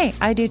 And hey,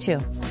 I do too.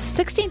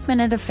 16th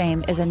Minute of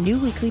Fame is a new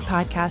weekly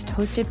podcast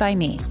hosted by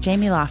me,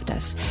 Jamie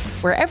Loftus,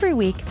 where every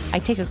week I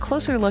take a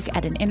closer look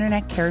at an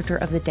internet character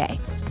of the day.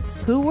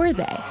 Who were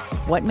they?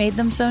 What made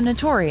them so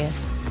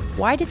notorious?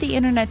 Why did the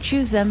internet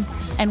choose them?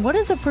 And what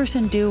does a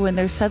person do when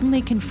they're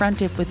suddenly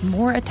confronted with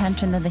more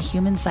attention than the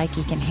human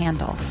psyche can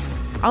handle?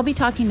 I'll be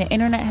talking to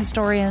internet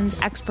historians,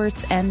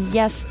 experts, and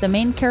yes, the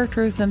main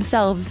characters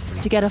themselves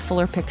to get a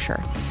fuller picture.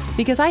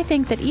 Because I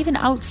think that even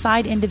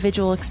outside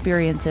individual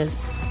experiences,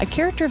 a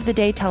character of the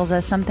day tells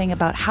us something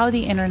about how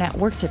the internet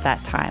worked at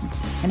that time,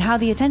 and how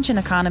the attention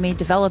economy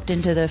developed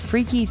into the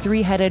freaky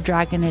three-headed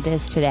dragon it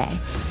is today.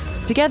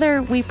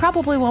 Together, we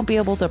probably won't be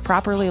able to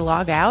properly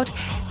log out,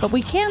 but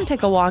we can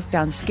take a walk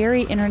down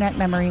scary internet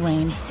memory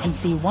lane and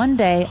see one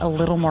day a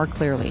little more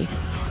clearly.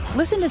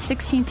 Listen to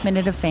 16th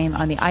Minute of Fame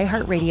on the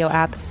iHeartRadio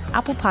app,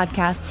 Apple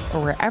Podcasts,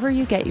 or wherever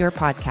you get your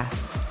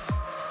podcasts.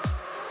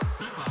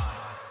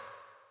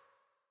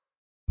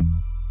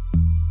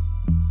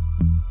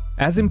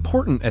 As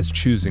important as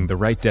choosing the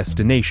right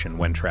destination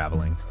when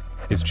traveling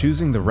is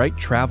choosing the right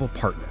travel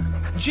partner.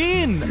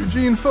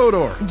 Eugene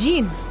Fodor.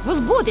 Gene,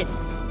 возбудит.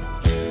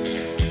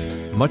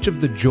 Much of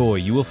the joy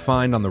you will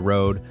find on the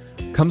road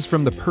comes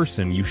from the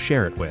person you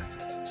share it with.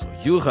 So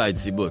you write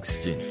the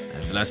books, Gene,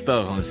 and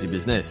Vlastar runs the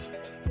business.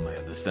 I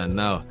understand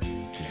now.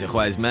 It is a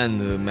wise man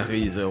who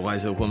marries a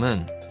wiser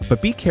woman.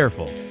 But be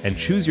careful and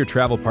choose your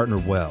travel partner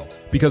well,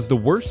 because the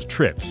worst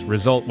trips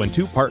result when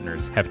two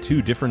partners have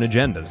two different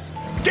agendas.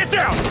 Get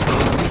down!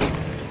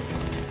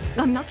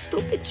 I'm not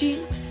stupid,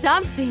 Gene.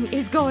 Something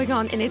is going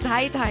on, and it's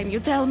high time you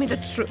tell me the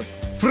truth.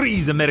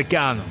 Freeze,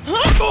 Americano!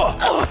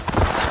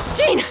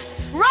 Gene,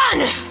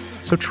 run!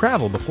 So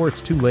travel before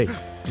it's too late.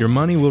 Your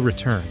money will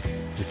return,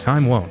 your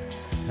time won't,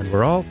 and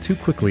we're all too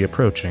quickly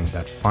approaching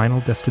that final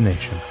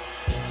destination.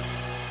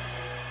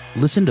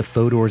 Listen to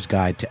Fodor's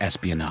Guide to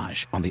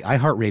Espionage on the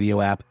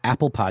iHeartRadio app,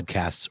 Apple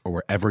Podcasts, or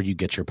wherever you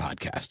get your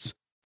podcasts.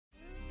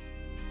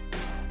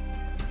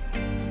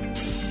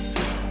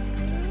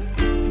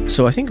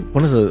 So I think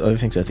one of the other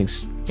things I think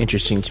is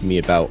interesting to me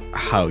about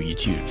how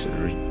YouTube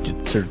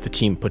sort of the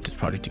team put the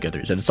project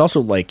together is that it's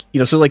also like,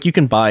 so like you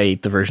can buy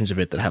the versions of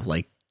it that have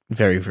like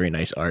very, very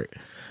nice art,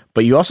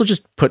 but you also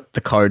just put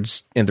the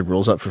cards and the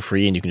rules up for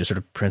free and you can just sort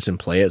of print and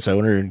play it. So I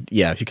wonder,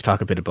 if you could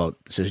talk a bit about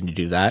the decision to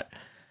do that.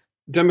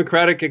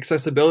 Democratic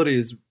accessibility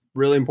is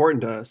really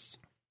important to us.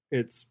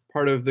 It's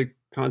part of the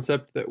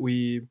concept that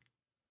we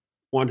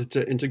wanted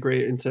to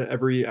integrate into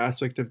every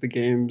aspect of the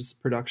game's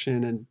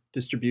production and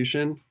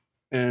distribution.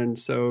 And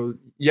so,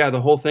 the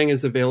whole thing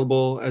is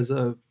available as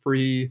a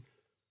free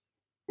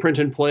print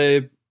and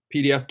play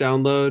PDF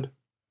download.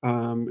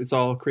 It's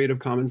all Creative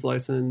Commons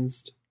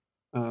licensed.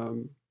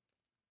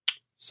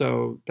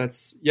 So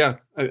that's,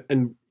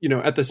 and,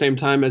 at the same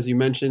time, as you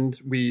mentioned,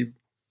 we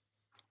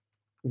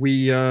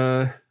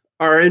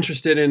are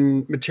interested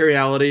in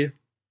materiality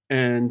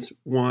and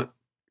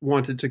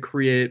wanted to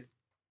create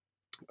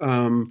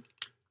something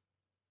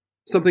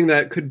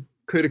that could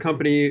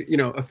accompany,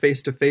 a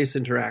face-to-face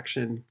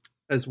interaction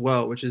as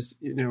well, which is,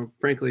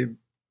 frankly,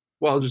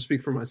 I'll just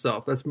speak for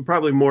myself. That's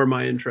probably more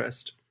my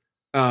interest.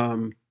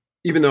 Even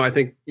though I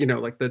think, we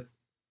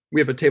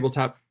have a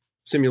tabletop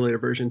simulator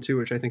version too,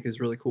 which I think is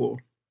really cool.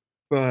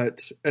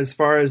 But as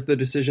far as the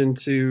decision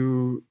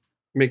to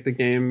make the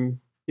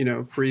game,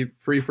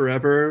 free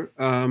forever,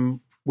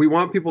 we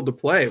want people to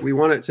play. We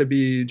want it to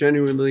be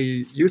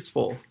genuinely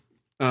useful.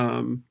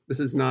 This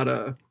is not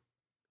a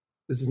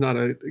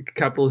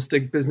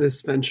capitalistic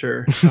business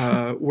venture.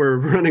 We're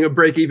running a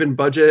break-even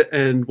budget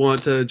and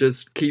want to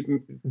just keep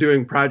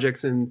doing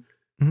projects and,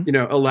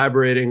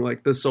 elaborating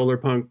like the solar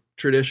punk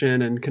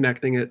tradition and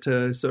connecting it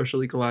to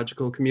social,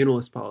 ecological,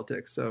 communalist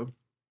politics. So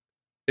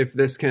if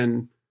this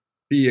can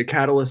be a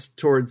catalyst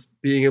towards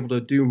being able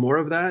to do more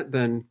of that,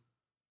 then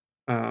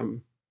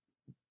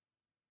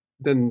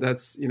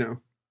that's,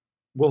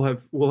 we'll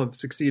have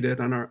succeeded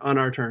on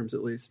our terms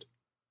at least.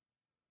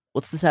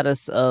 What's the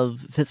status of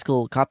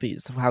physical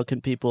copies? How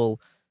can people,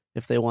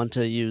 if they want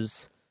to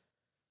use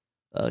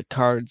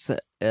cards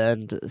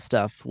and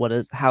stuff,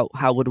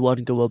 how would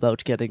one go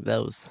about getting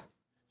those?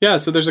 Yeah,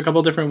 so there's a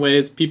couple different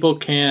ways. People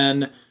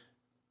can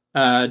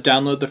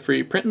download the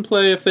free print and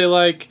play if they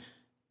like.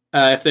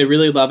 If they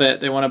really love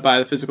it, they want to buy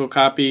the physical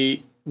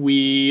copy.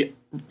 We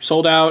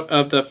sold out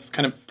of the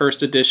kind of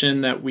first edition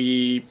that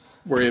we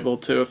were able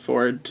to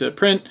afford to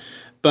print.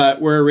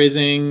 But we're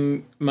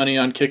raising money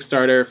on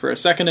Kickstarter for a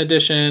second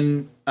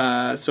edition.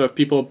 So if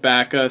people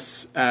back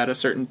us at a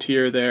certain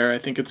tier there, I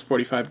think it's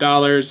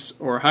 $45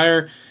 or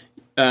higher,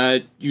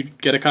 you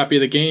get a copy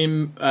of the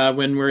game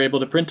when we're able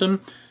to print them.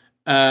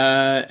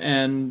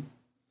 And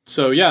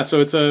so, yeah,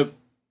 so it's a...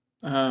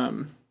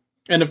 and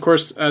of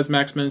course, as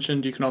Max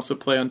mentioned, you can also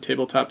play on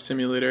Tabletop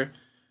Simulator.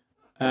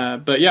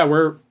 But yeah,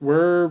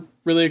 we're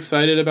really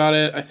excited about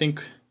it. I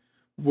think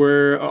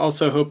we're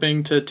also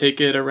hoping to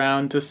take it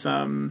around to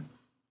some...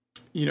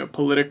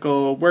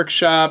 political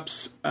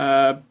workshops,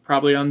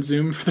 probably on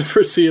Zoom for the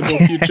foreseeable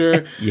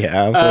future.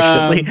 Yeah,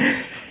 unfortunately.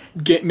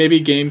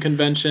 Maybe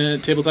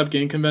tabletop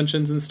game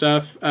conventions and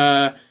stuff.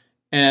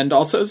 And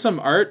also some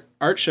art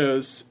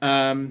shows,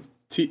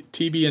 to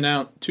be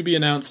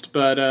announced,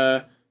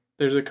 but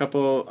there's a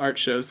couple art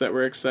shows that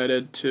we're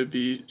excited to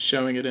be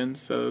showing it in.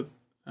 So,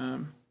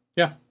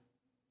 yeah.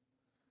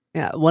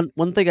 Yeah,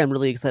 one thing I'm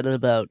really excited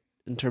about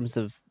in terms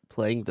of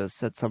playing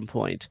this at some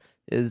point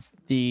is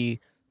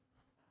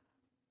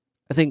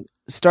I think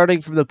starting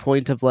from the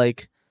point of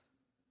like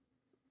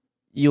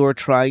you're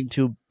trying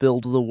to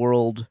build the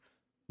world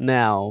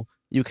now,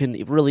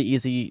 it's really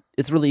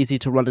easy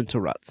to run into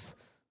ruts.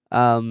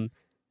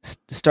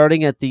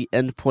 Starting at the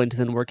end point and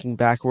then working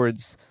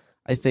backwards,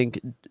 I think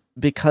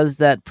because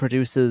that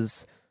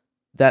produces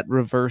that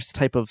reverse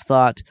type of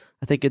thought,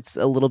 I think it's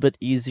a little bit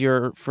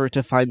easier for it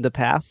to find the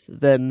path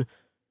than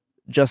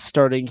just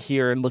starting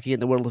here and looking at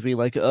the world and being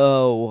like,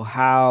 oh,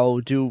 how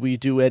do we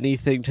do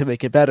anything to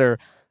make it better?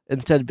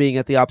 Instead of being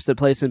at the opposite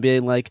place and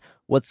being like,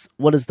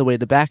 what is the way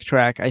to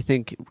backtrack, I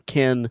think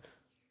can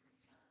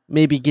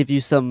maybe give you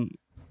some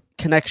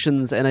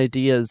connections and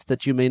ideas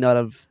that you may not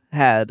have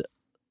had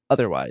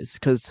otherwise,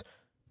 because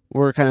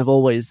we're kind of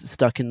always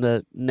stuck in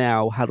the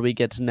now, how do we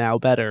get to now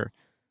better?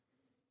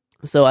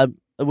 So I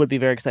would be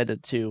very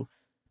excited to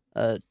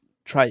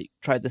try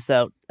this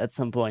out at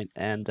some point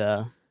and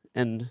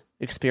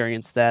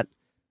experience that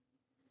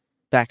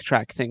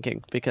backtrack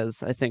thinking,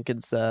 because I think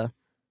it's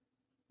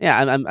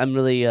I'm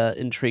really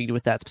intrigued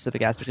with that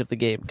specific aspect of the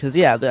game, because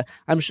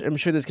I'm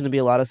sure there's going to be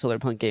a lot of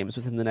Solarpunk games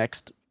within the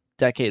next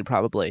decade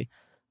probably,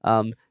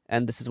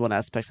 and this is one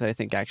aspect that I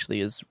think actually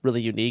is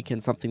really unique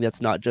and something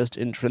that's not just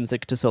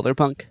intrinsic to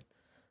Solarpunk.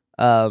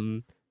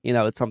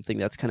 It's something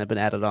that's kind of been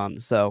added on.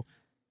 So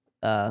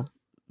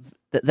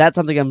that's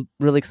something I'm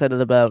really excited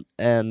about,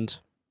 and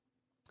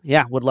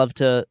would love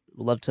to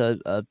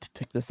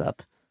pick this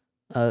up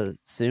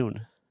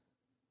soon.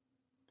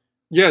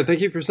 Yeah,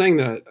 thank you for saying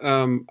that.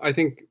 I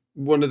think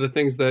one of the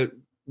things that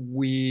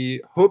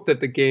we hope that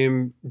the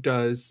game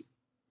does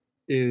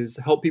is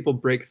help people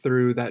break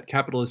through that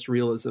capitalist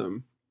realism.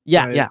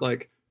 Yeah, right? yeah.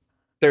 Like,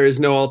 there is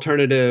no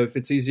alternative.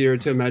 It's easier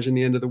to imagine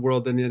the end of the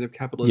world than the end of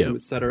capitalism,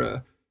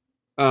 etc.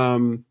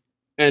 And,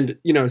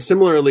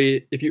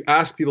 similarly, if you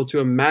ask people to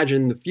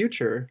imagine the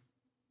future,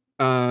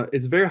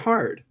 it's very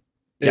hard.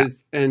 Yeah.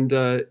 And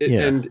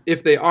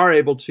if they are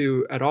able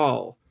to at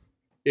all,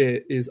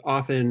 it is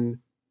often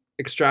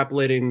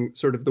extrapolating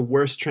sort of the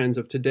worst trends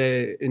of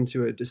today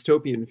into a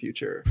dystopian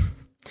future.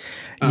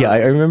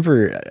 I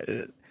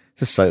remember,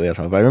 just slightly off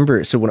topic, but I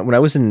remember, so when I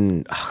was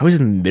in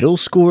middle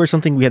school or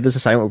something, we had this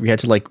assignment where we had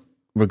to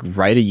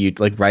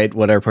write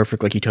what our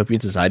perfect utopian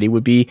society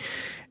would be.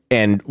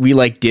 And we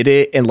did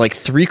it, and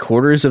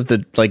 3/4 of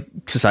the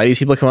societies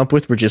people come up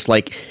with were just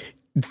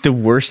the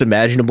worst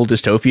imaginable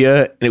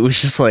dystopia. And it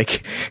was just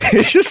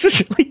it's just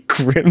such a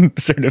grim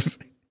sort of.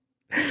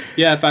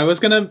 Yeah, if I was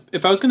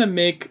gonna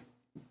make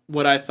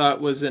what I thought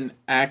was an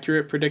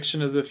accurate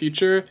prediction of the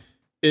future,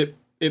 it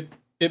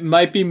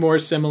might be more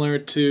similar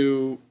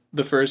to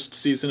the first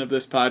season of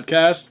this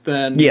podcast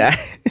than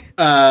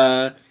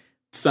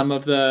some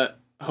of the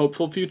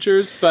hopeful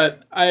futures.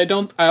 But I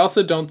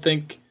also don't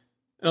think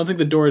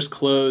the door is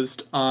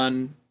closed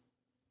on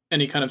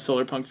any kind of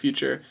Solarpunk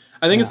future.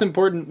 I think it's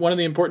important. One of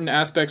the important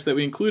aspects that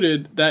we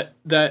included that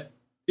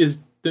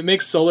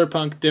makes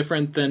Solarpunk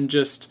different than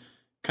just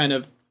kind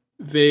of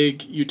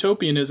vague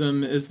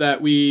utopianism is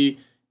that we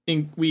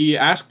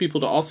ask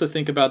people to also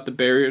think about the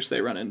barriers they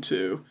run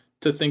into,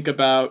 to think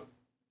about,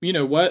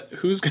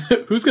 who's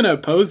going to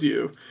oppose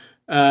you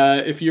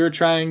if you're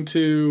trying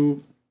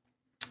to,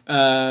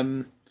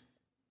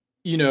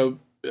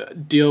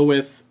 deal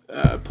with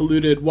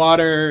polluted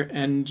water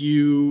and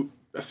you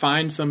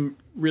find some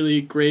really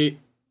great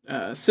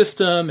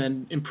system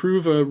and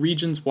improve a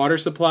region's water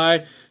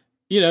supply.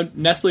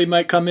 Nestle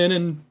might come in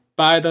and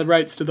buy the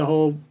rights to the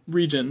whole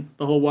region,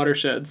 the whole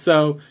watershed.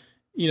 So,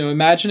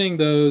 imagining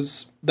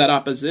that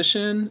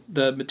opposition,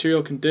 the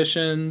material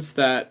conditions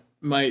that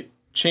might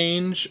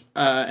change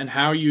and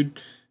how you'd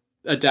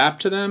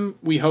adapt to them,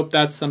 we hope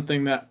that's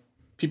something that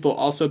people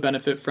also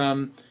benefit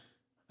from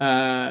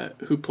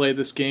who play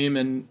this game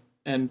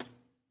and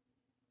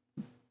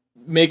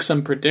make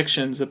some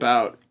predictions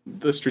about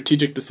the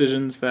strategic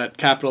decisions that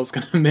capital is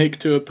going to make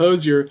to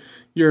oppose your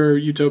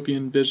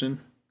utopian vision.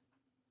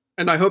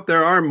 And I hope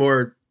there are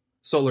more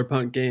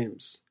Solarpunk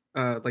games.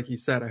 Like you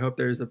said, I hope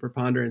there's a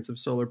preponderance of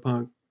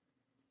Solarpunk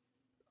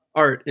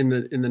art in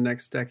the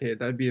next decade.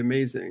 That'd be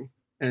amazing.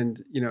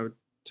 And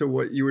to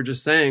what you were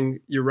just saying,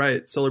 you're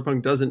right.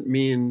 Solarpunk doesn't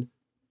mean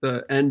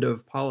the end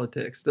of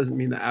politics, doesn't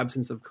mean the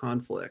absence of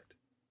conflict.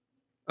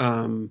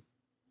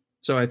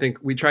 So I think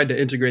we tried to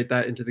integrate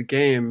that into the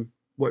game.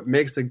 What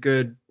makes a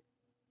good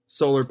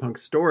Solarpunk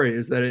story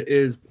is that it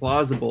is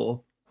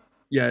plausible,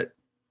 yet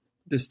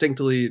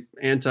distinctly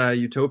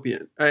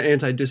anti-dystopian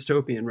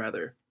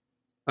rather.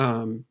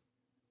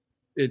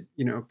 It,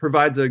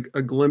 provides a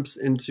glimpse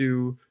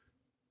into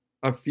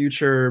a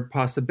future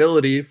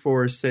possibility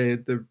for, say,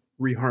 the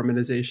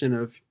reharmonization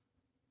of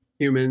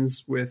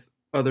humans with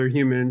other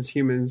humans,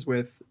 humans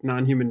with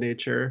non-human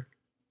nature.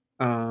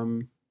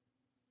 And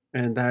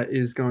that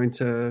is going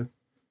to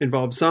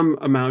involve some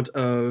amount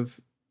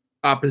of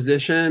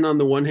opposition on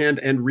the one hand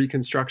and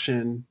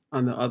reconstruction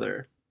on the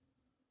other.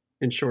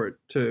 In short,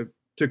 to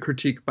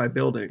critique by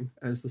building,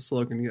 as the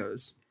slogan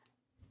goes.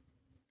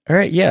 All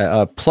right,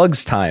 yeah.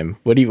 Plugs time.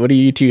 What do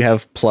you two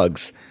have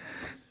plugs?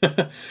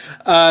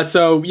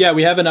 So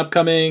we have an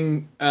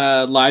upcoming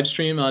live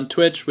stream on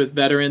Twitch with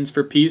Veterans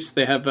for Peace.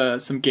 They have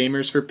some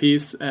Gamers for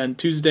Peace, and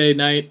Tuesday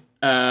night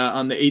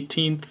on the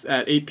 18th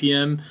at 8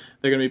 p.m.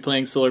 they're going to be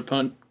playing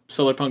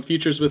Solarpunk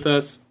Futures with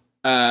us.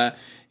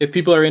 If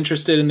people are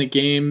interested in the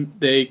game,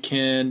 they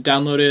can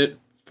download it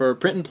for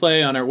print and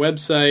play on our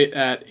website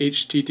at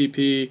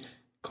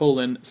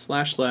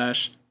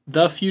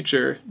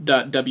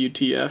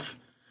http://thefuture.wtf.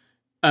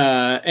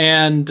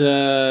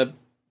 And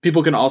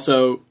people can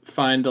also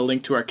find the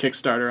link to our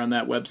Kickstarter on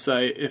that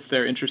website if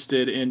they're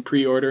interested in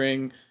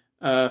pre-ordering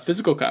a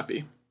physical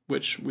copy,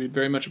 which we'd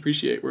very much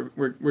appreciate.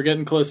 We're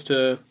getting close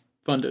to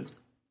funded.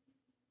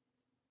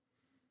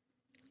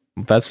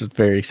 That's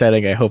very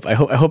exciting. I hope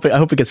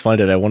it gets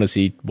funded. I want to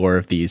see more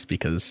of these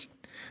because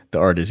the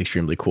art is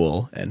extremely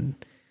cool. And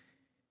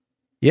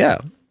yeah.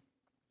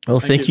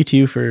 Well, thank you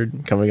two for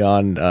coming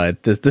on.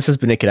 This has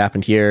been It Could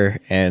Happen Here,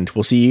 and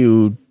we'll see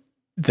you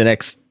the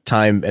next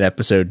time an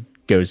episode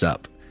goes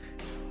up.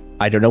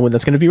 I don't know when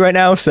that's going to be right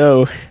now,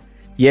 so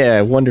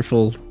yeah,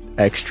 wonderful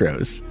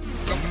extras.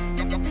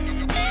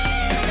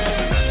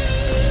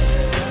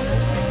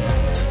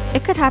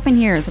 It Could Happen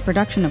Here is a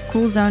production of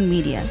Cool Zone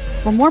Media.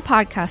 For more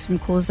podcasts from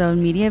Cool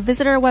Zone Media,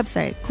 visit our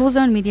website,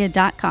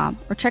 coolzonemedia.com,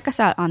 or check us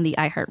out on the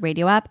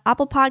iHeartRadio app,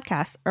 Apple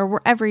Podcasts, or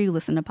wherever you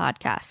listen to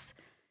podcasts.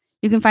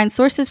 You can find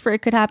sources for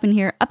It Could Happen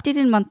Here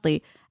updated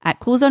monthly at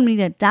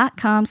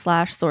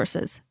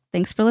coolzonemedia.com/sources.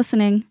 Thanks for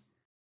listening.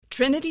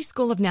 Trinity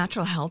School of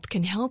Natural Health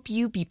can help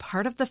you be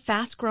part of the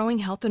fast-growing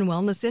health and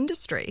wellness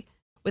industry.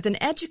 With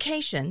an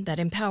education that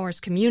empowers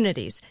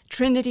communities,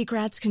 Trinity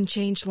grads can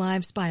change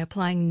lives by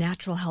applying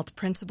natural health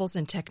principles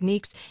and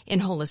techniques in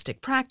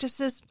holistic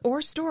practices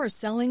or stores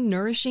selling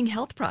nourishing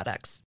health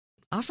products.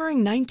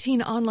 Offering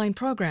 19 online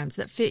programs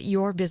that fit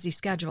your busy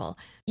schedule,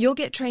 you'll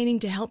get training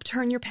to help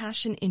turn your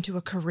passion into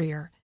a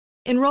career.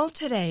 Enroll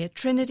today at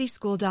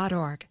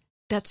trinityschool.org.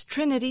 That's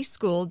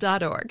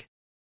trinityschool.org.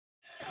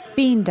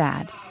 Bean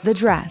Dad, The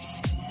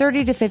Dress,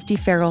 30 to 50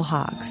 Feral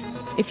Hogs.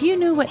 If you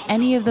knew what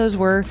any of those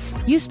were,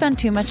 you spend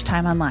too much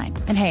time online.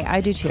 And hey,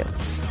 I do too.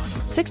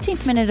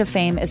 16th Minute of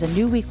Fame is a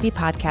new weekly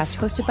podcast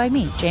hosted by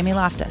me, Jamie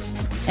Loftus.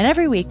 And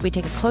every week we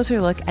take a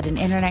closer look at an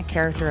internet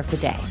character of the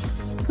day.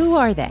 Who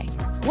are they?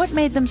 What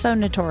made them so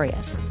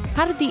notorious?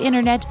 How did the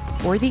internet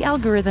or the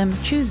algorithm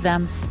choose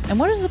them? And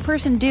what does a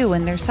person do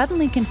when they're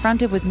suddenly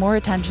confronted with more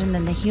attention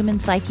than the human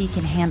psyche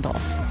can handle?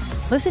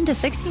 Listen to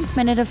 16th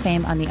Minute of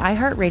Fame on the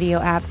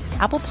iHeartRadio app,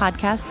 Apple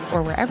Podcasts,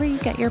 or wherever you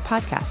get your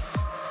podcasts.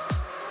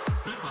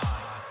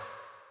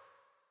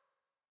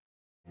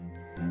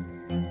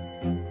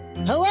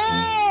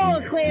 Hello,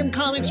 acclaimed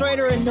comics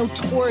writer and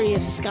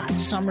notorious Scott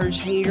Summers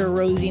hater,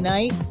 Rosie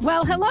Knight.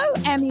 Well, hello,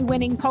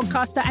 Emmy-winning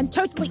podcaster and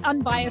totally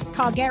unbiased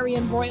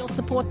Targaryen royal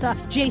supporter,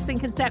 Jason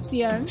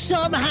Concepcion.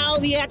 Somehow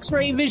the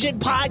X-Ray Vision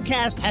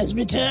podcast has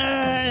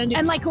returned.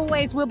 And like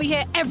always, we'll be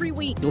here every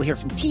week. You'll hear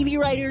from TV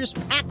writers,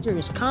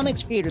 actors,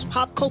 comics creators,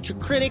 pop culture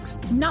critics.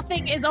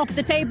 Nothing is off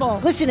the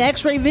table. Listen to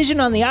X-Ray Vision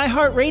on the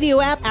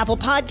iHeartRadio app, Apple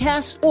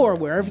Podcasts, or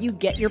wherever you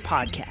get your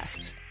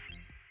podcasts.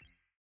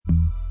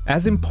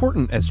 As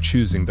important as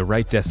choosing the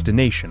right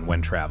destination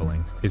when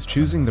traveling is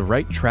choosing the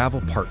right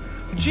travel partner.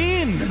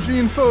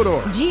 Eugene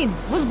Fodor. Gene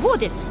was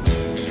good.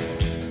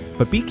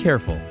 But be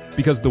careful,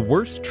 because the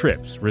worst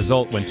trips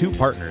result when two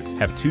partners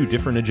have two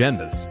different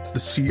agendas. The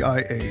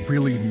CIA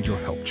really need your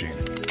help, Gene.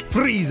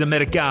 Freeze,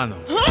 Americano.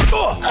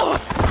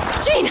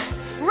 Gene,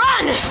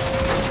 run!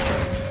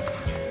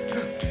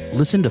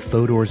 Listen to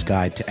Fodor's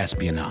Guide to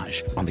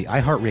Espionage on the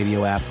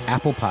iHeartRadio app,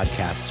 Apple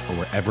Podcasts, or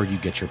wherever you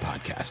get your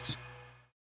podcasts.